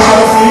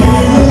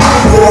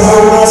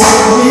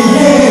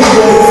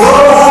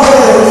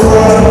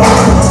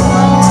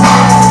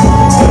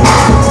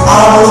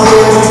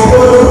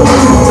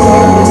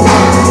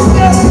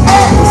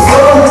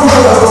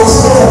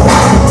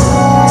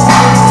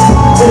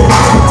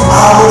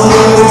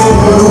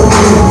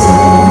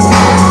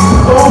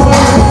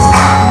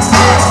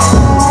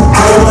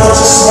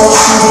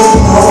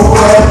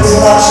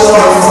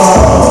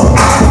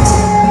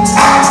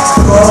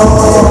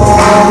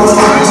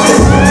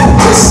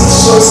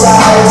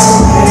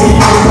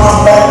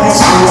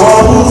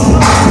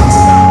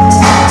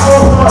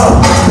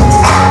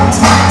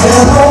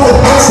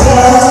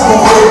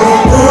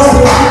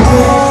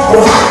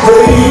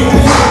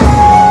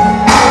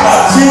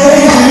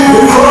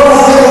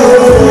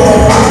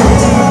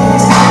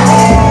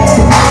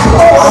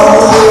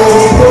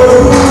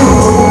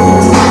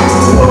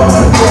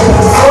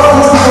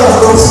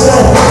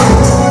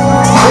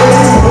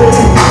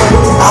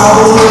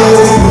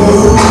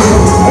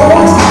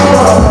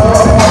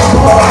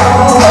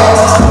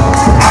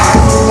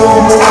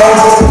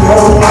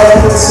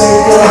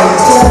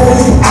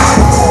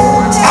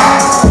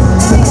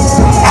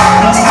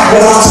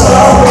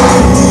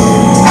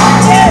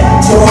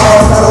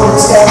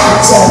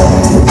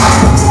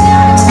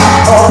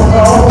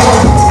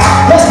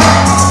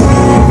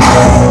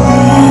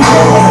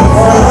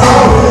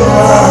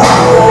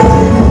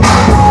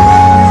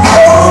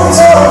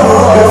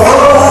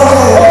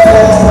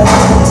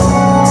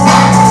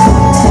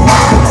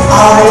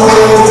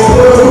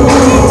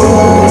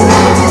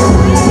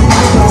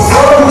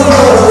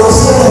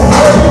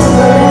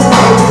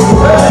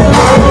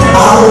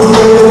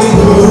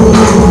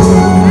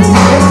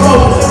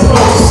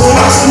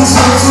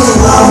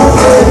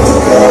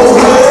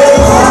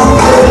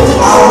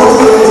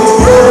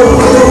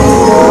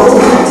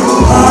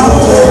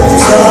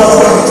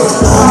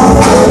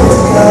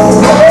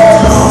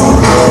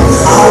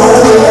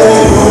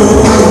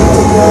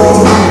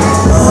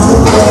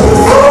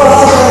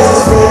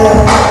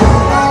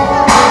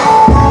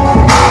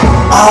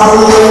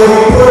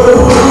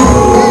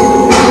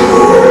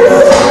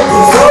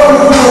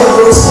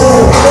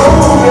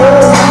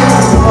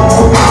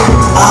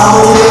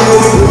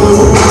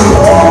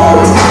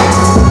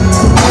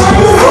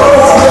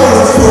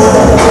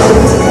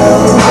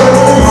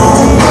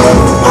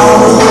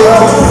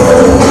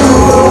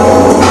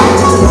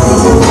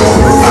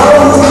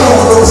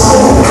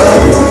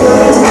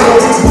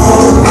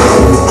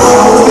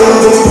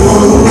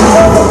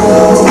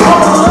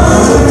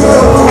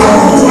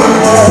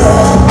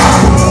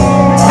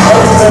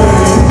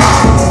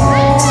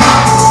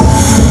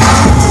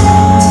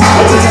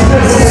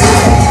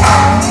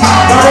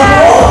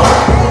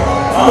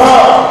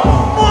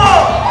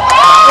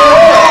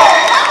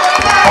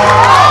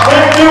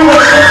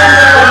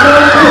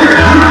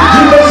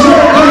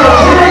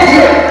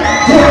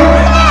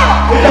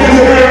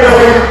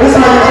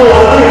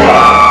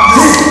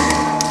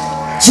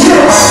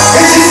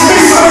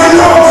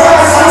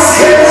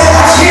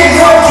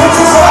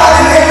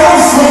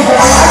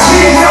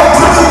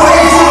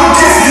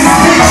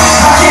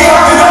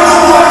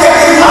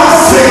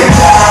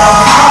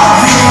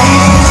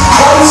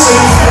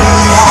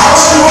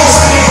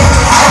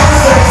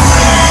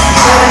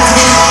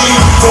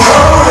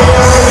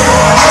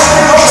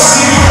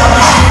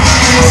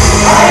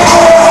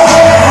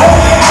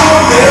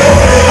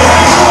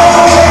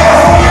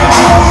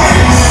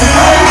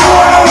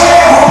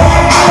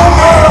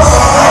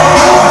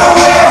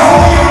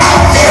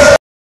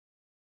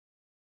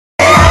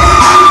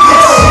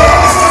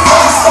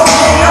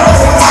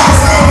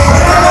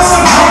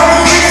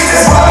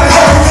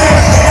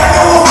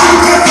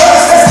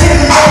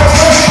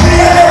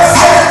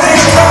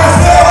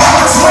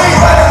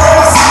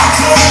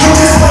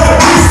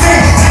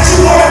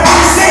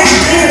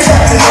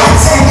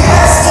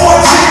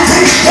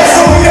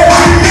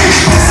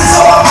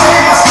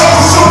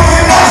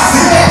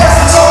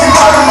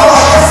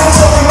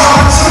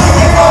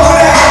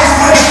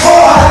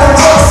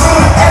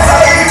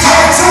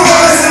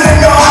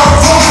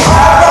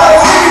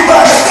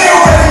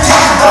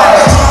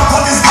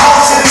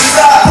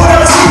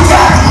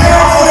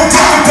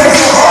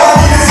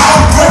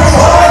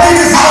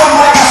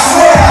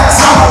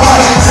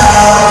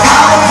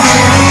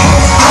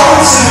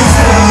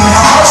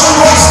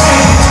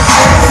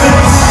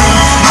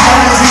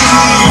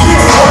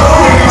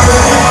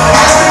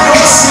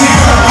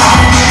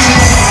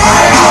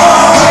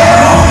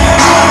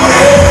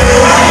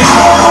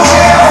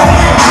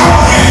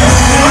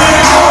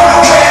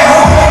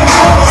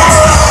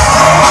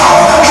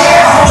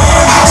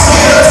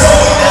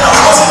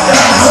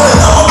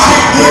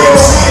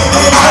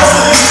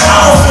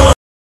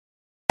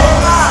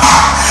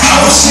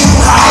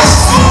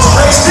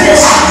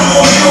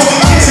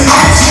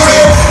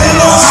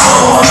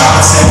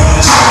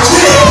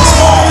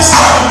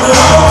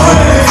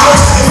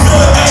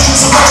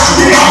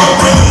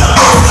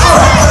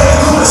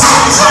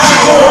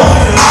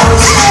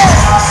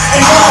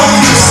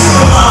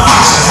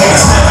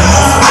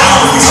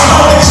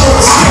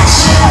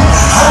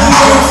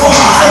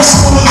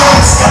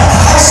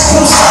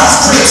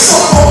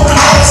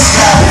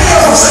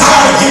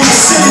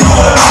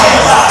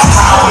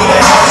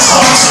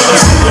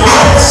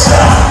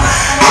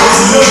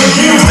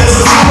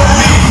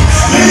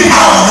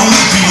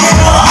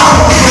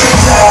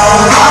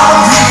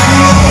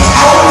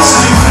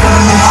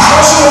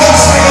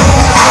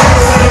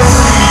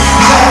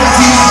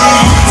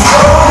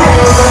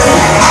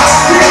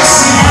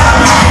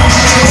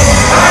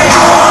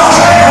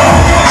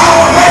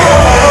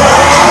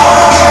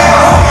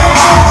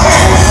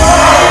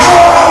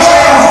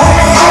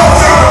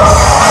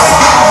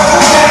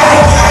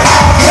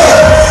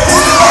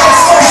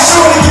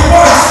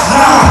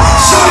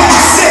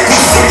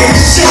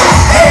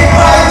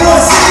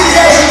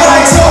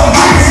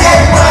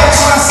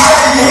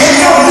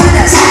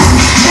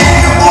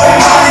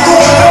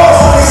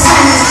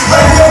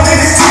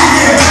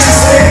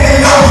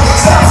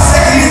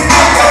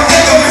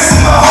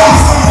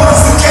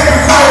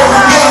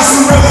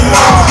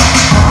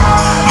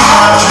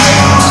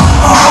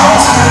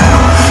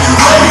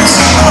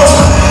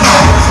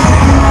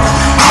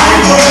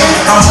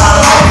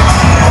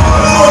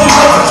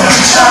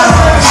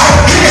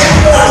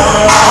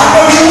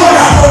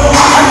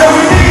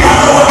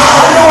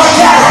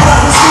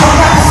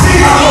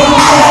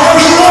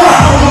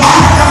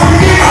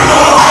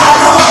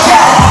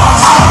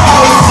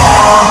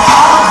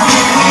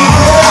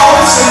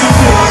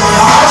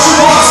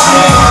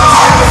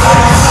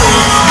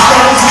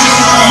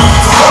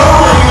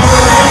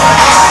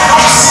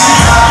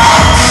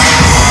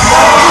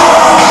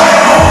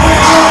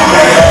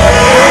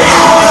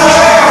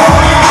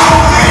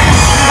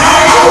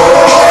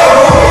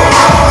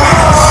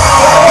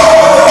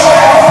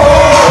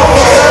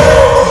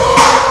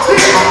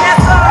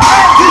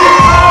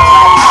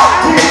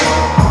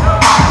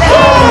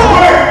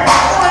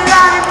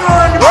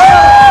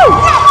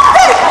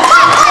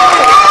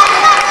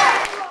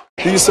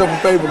 yourself a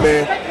favor,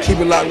 man. Keep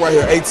it locked right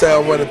here.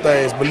 A-Town running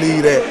things.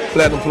 Believe that.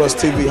 Platinum Plus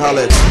TV.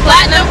 Holla at you.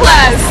 Platinum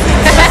Plus.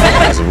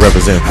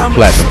 Representing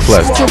Platinum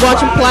Plus. You're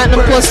watching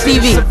Platinum Plus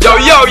TV. Yo,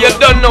 you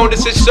don't know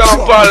this is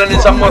Sean Paul and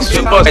it's a must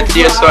be bust at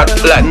DSR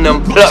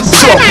Platinum Plus.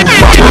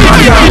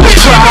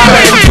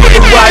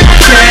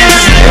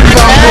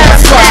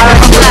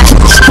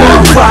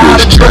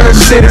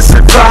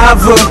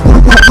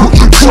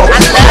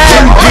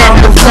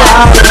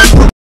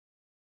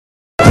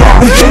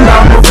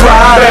 I'm a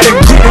rider, better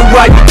get it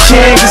while you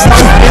can, cause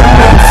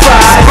I'm on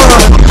fire.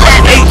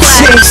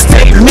 18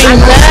 state mean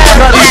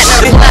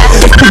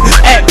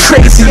act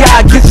crazy,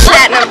 I get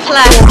Platinum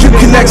Plus. You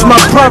can ask my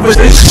brothers,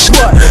 this is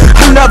what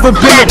I've never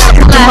been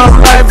in my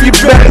life, you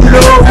better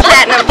know.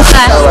 Platinum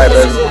Plus. Alright,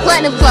 baby.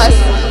 Platinum Plus.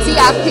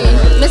 CIP.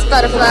 Miss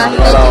Butterfly.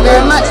 Thank you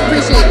very much.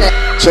 Appreciate that.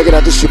 Check it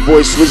out, this your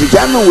boy Swizzy.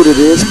 Y'all know what it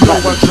is.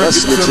 Platinum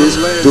Plus snitches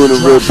doing it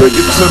real big.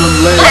 Platinum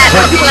Plus.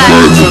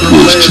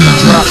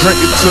 Drink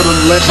it to the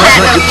left,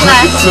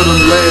 drink it to the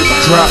left,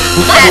 drop.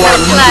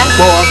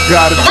 Before I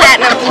got it.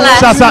 Platinum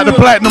Plus. Shouts out to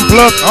Platinum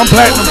Plus. I'm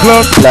Platinum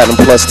Plus. Platinum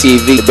Plus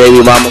TV,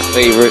 baby mama's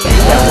favorite.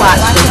 Platinum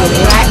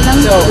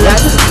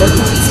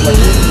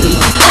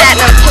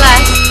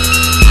Plus.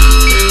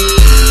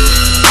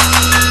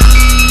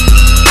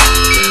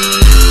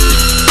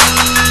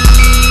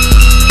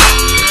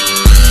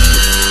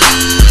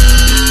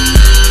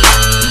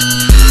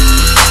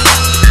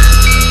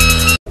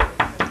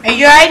 Hey,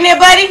 you alright in there,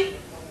 buddy?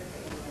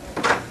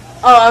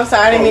 Oh, I'm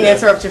sorry. I didn't mean to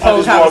interrupt your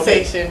phone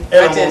conversation.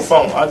 I'm on the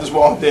phone. I just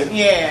walked in.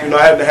 Yeah. You know,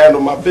 I had to handle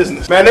my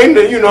business. Man,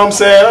 you know what I'm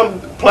saying? I'm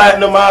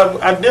Platinum.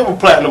 I deal with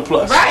Platinum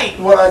Plus. Right.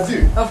 What I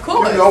do. Of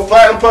course. You know,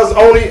 Platinum Plus,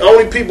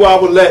 only people I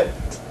would let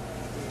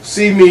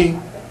see me,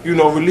 you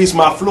know, release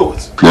my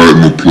fluids.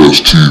 Platinum Plus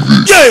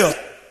TV. Yeah!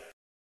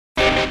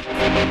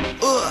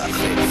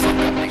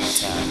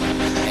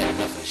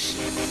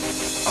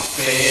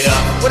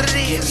 What it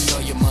is,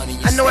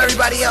 I know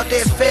everybody out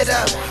there fed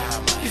up.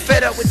 You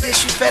fed up with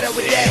this, you fed up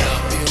with that.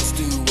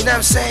 You know what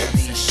I'm saying?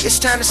 It's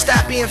time to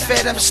stop being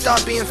fed up and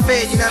start being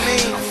fed, you know what I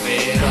mean?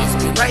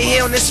 Right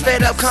here on this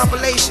Fed Up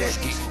Compilation,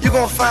 you're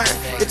gonna find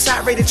the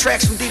top rated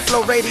tracks from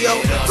D-Flow Radio,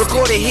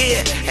 recorded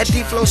here at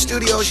D-Flow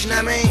Studios, you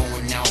know what I mean?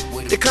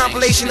 The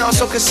compilation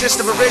also consists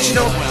of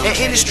original and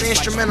industry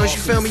instrumentals,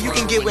 you feel me? You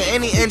can get with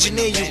any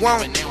engineer you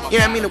want, you know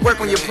what I mean, to work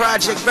on your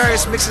project,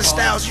 various mixing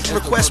styles, you can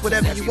request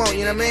whatever you want,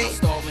 you know what I mean?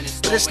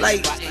 But it's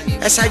like,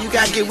 that's how you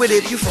gotta get with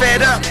it. If you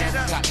fed up,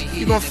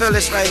 you gonna feel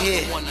this right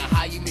here.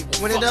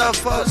 When it all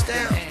falls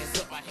down,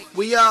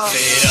 we all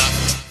fed up.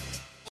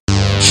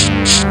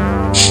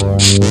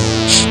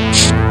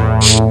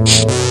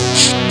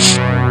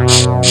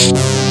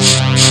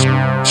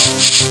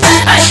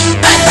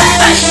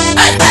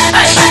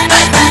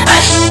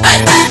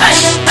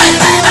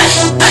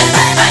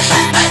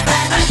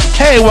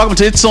 Hey, welcome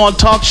to It's On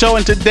Talk Show,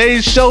 and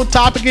today's show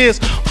topic is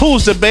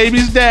who's the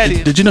baby's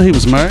daddy? Did you know he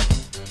was married?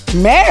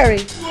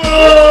 Married? See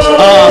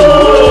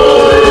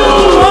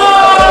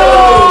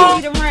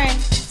the ring.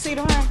 See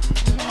the ring.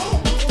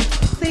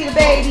 See the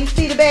baby.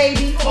 See the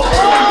baby.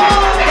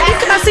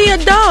 I see a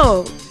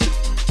dog.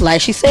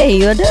 Like she said,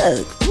 you a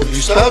dog. You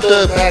spelled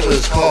Doug backwards,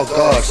 it's called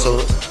God, so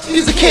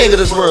he's the king of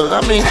this world.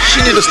 I mean,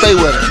 she need to stay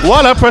with him.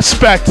 What a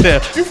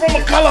perspective. You from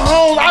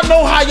McCullough, I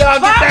know how y'all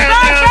get down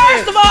there.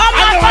 First of all,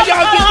 I know how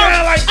y'all get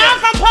down like that. I'm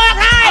from Park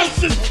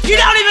Heights. You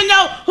don't even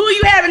know who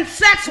you having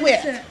sex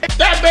with.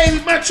 That baby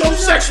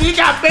metrosexual, he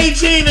got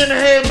Beijing in the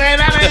head, man.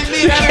 That ain't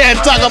me. You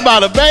can't talk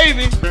about a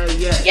baby.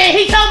 Yeah,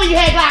 he told me you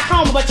had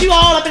glaucoma, but you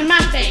all up in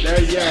my face.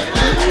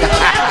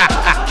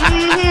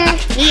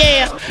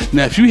 Yeah.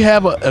 Now, if you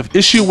have an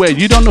issue where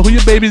you don't know who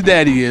your baby's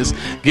daddy is,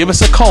 give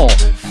us a call,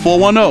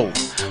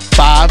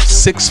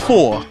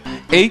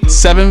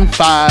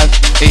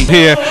 410-564-8758.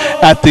 Here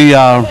at the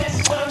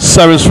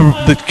service for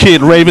the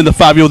kid Raven, the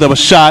 5-year-old that was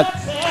shot.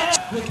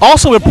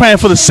 Also, we're praying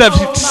for the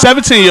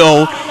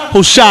 17-year-old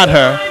who shot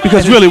her,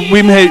 because really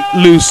we may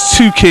lose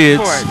 2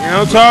 kids. You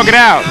know, talk it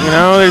out. You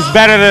know, it's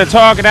better to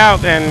talk it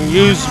out than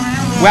use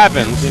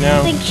weapons. You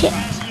know.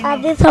 I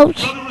just hope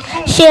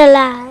she's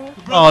alive.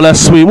 Oh, that's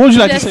sweet. What would you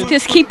like to say?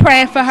 Just keep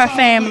praying for her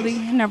family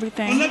and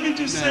everything.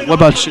 What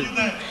about you?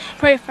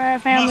 Pray for her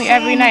family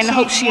every night and I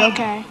hope she's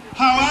okay.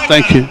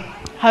 Thank you.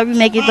 Hope you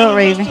make it through,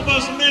 Raven.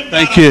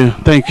 Thank you.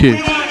 Thank you.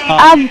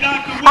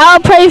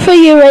 I'll pray for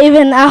you,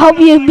 Raven. I hope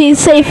you be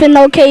safe and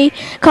okay.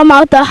 Come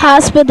out the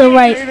hospital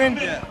right.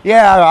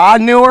 Yeah, I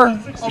knew her.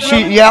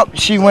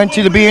 She went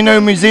to the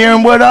B&O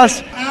Museum with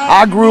us.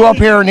 I grew up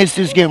here, and it's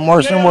just getting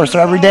worse and worse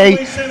every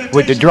day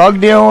with the drug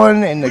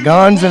dealing and the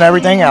guns and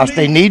everything else.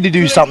 They need to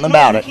do something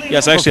about it.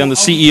 Yes, actually, I'm the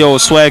CEO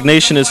of Swag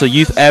Nation. It's a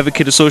youth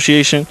advocate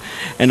association,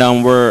 and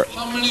we're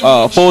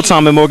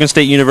full-time at Morgan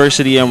State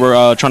University, and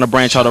we're trying to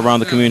branch out around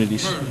the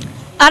communities.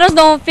 I just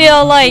don't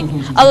feel like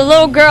a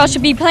little girl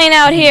should be playing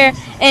out here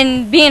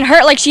and being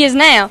hurt like she is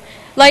now.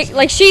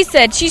 Like she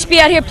said, she should be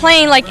out here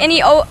playing like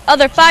any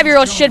other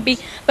 5-year-old should be,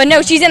 but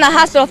no, she's in the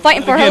hospital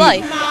fighting for her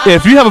life.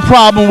 If you have a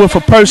problem with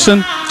a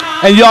person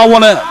and y'all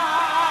want to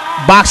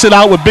box it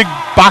out with big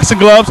boxing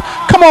gloves,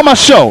 come on my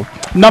show.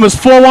 Number's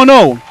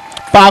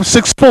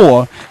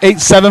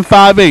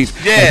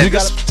 564-8758. Yeah,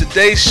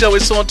 today's show,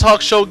 It's On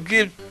Talk Show,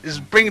 is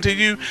bringing to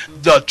you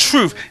the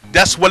truth.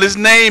 That's what his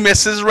name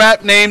is, his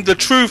rap name, The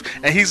Truth,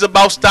 and he's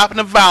about stopping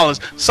the violence.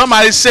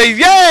 Somebody say,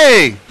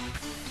 yay!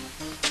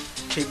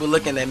 People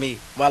looking at me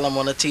while I'm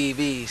on the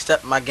TV,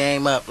 step my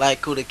game up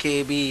like who the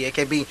kid be.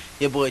 AKB,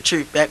 your boy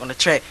Truth back on the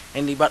track,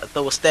 and he about to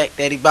throw a stack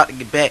that he about to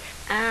get back.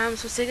 I'm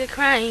so sick of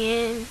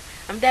crying,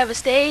 I'm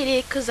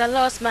devastated cause I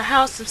lost my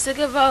house, I'm sick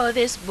of all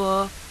this,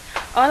 boy.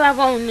 All I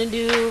wanna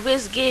do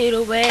is get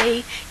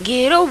away,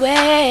 get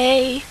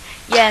away.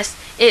 Yes,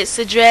 it's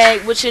a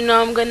drag, but you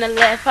know I'm gonna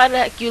laugh. I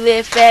like you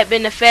live fat,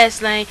 been the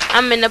fast lane.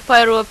 I'm in a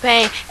puddle of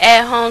pain,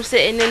 at home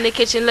sitting in the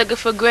kitchen looking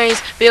for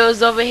grains.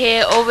 Bills over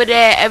here, over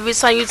there, every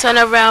time you turn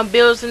around,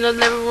 bills in the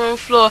living room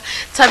floor.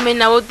 Tell me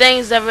now, will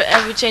things ever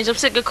change? I'm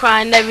sick of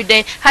crying every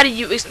day. How do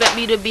you expect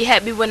me to be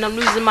happy when I'm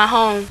losing my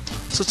home?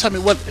 So tell me,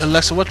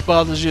 Alexa, what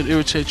bothers you and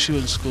irritates you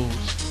in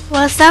schools?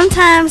 Well,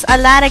 sometimes a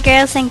lot of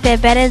girls think they're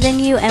better than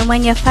you, and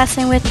when you're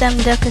fussing with them,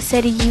 they'll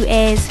consider you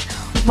as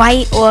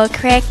white or a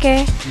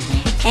cracker.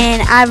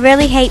 And I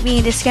really hate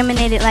being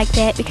discriminated like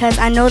that because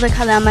I know the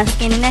color of my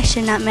skin, and that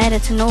should not matter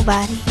to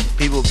nobody.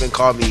 People have been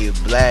calling me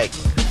black.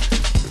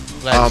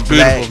 Black is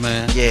beautiful,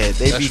 man. Yeah,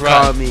 they That's be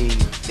right. calling me.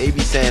 They be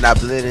saying I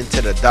blend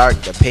into the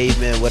dark, the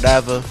pavement,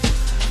 whatever.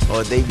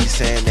 Or they be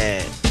saying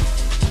that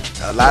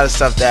a lot of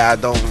stuff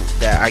that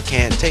I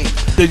can't take.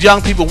 The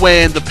young people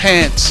wearing the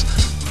pants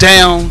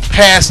down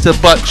past the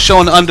butt,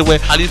 showing the underwear.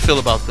 How do you feel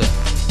about that?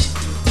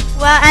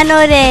 Well, I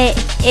know that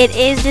it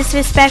is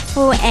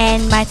disrespectful,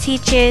 and my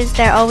teachers,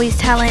 they're always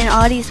telling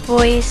all these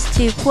boys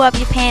to pull up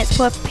your pants,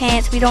 pull up your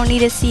pants. We don't need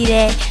to see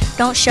that.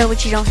 Don't show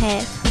what you don't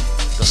have.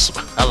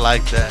 I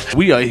like that.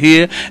 We are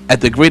here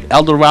at the Great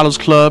Eldorados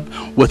Club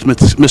with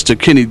Mr.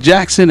 Kenny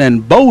Jackson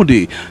and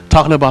B.O.B,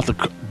 talking about the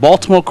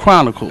Baltimore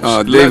Chronicles.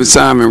 David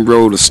Simon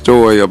wrote a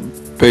story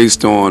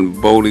based on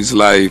B.O.B's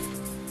life,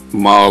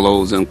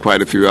 Marlowe's, and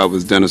quite a few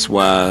others, Dennis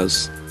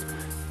Wise,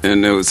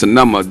 and there was a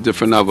number of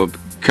different other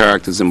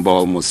characters in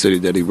Baltimore City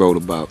that he wrote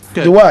about.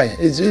 Dwight,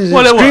 it's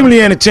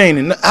extremely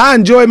entertaining. I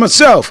enjoy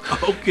myself.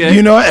 Okay.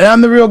 You know, and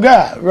I'm the real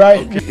guy,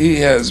 right? Okay. He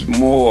has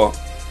more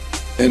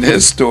in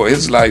his story,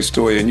 his life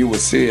story, and you will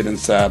see it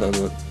inside of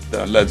the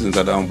Legends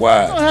of the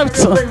Unwise.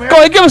 Go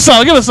ahead, give us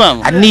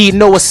something. I need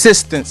no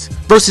assistance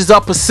versus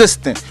are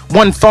persistent.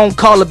 One phone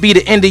call will be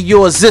the end of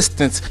your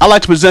existence. I'd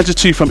like to present it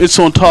to you from It's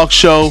On Talk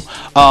Show.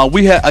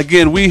 We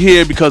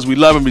here because we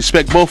love and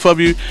respect both of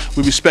you.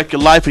 We respect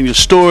your life and your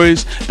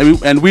stories,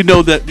 and we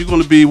know that you're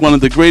going to be one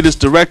of the greatest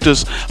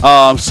directors.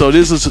 So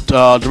this is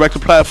director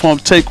platform.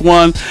 Take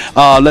one.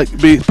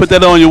 Put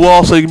that on your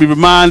wall so you can be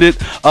reminded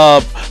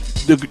of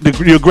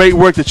your great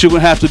work that you're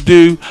going to have to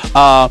do.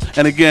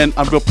 And again,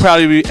 I'm real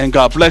proud of you, and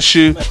God bless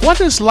you.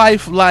 What is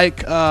life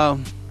like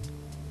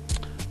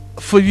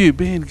for you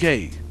being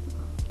gay?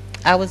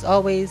 I was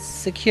always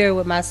secure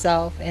with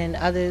myself, and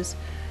others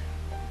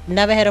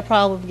never had a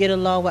problem getting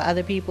along with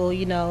other people,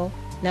 you know.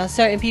 Now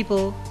certain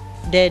people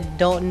that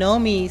don't know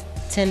me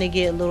tend to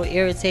get a little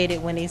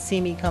irritated when they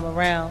see me come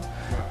around.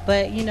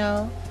 But, you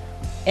know,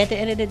 at the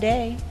end of the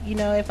day, you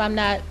know, if I'm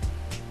not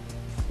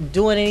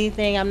doing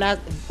anything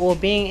or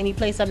being any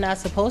place I'm not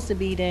supposed to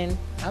be, then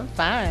I'm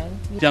fine.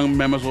 Young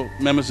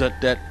members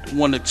that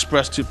want to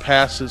express to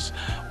pastors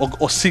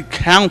or seek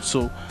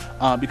counsel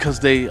because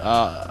they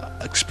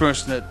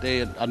experience that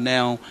they are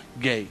now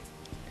gay.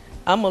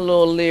 I'm a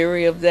little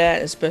leery of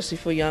that, especially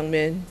for young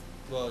men.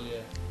 Well,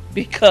 yeah.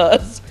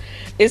 Because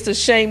it's a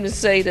shame to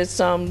say that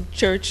some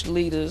church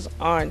leaders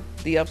aren't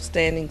the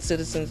upstanding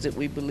citizens that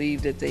we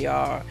believe that they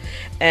are.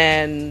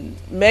 And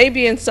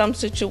maybe in some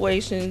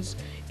situations,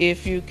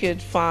 if you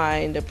could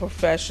find a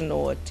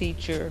professional, a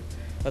teacher,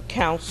 a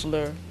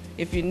counselor,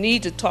 if you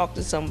need to talk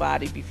to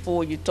somebody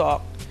before you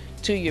talk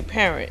to your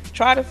parent,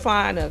 try to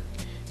find a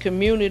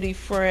community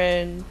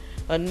friend,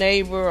 a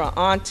neighbor, an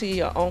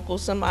auntie, or uncle,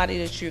 somebody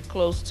that you're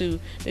close to,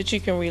 that you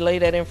can relay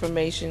that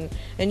information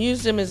and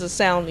use them as a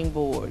sounding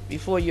board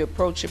before you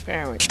approach your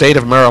parents. State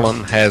of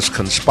Maryland has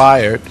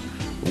conspired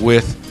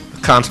with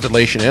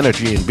Constellation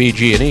Energy and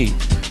BG&E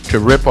to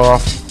rip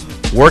off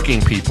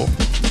working people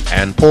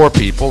and poor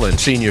people and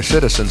senior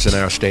citizens in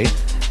our state,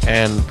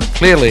 and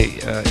clearly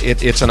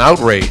it's an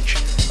outrage.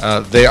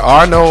 There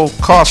are no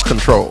cost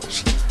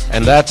controls,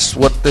 and that's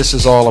what this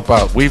is all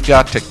about. We've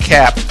got to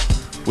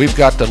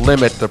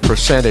limit the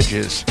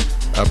percentages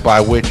by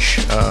which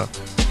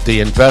the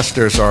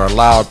investors are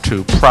allowed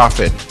to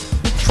profit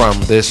from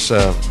this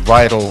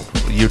vital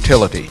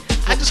utility.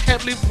 I just can't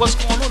believe what's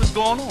going on is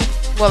going on.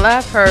 Well,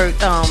 I've heard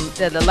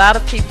that a lot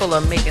of people are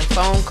making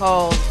phone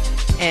calls,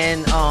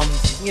 and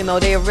you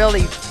know, they're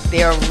really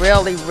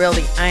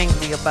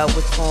angry about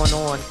what's going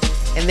on.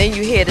 And then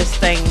you hear this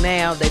thing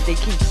now that they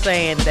keep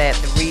saying that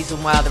the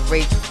reason why the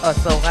rates are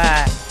so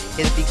high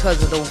is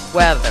because of the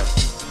weather.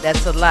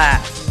 That's a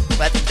lie,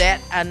 but that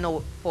I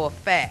know for a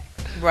fact.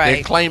 Right?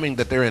 They're claiming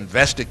that they're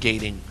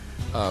investigating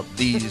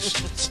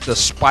the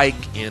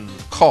spike in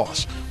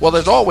costs. Well,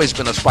 there's always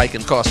been a spike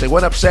in costs. They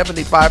went up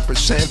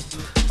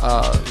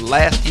 75%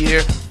 last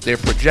year. They're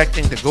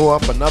projecting to go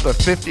up another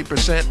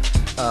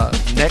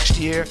 50% next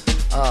year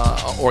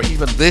or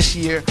even this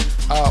year.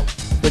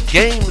 The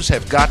games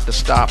have got to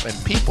stop,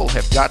 and people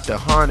have got to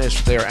harness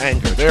their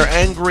anger. They're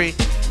angry.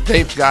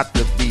 They've got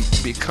to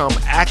become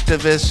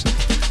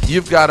activists.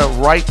 You've got to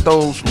write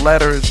those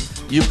letters.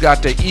 You've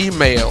got to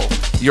email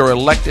your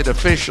elected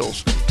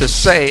officials to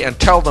say and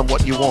tell them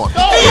what you want.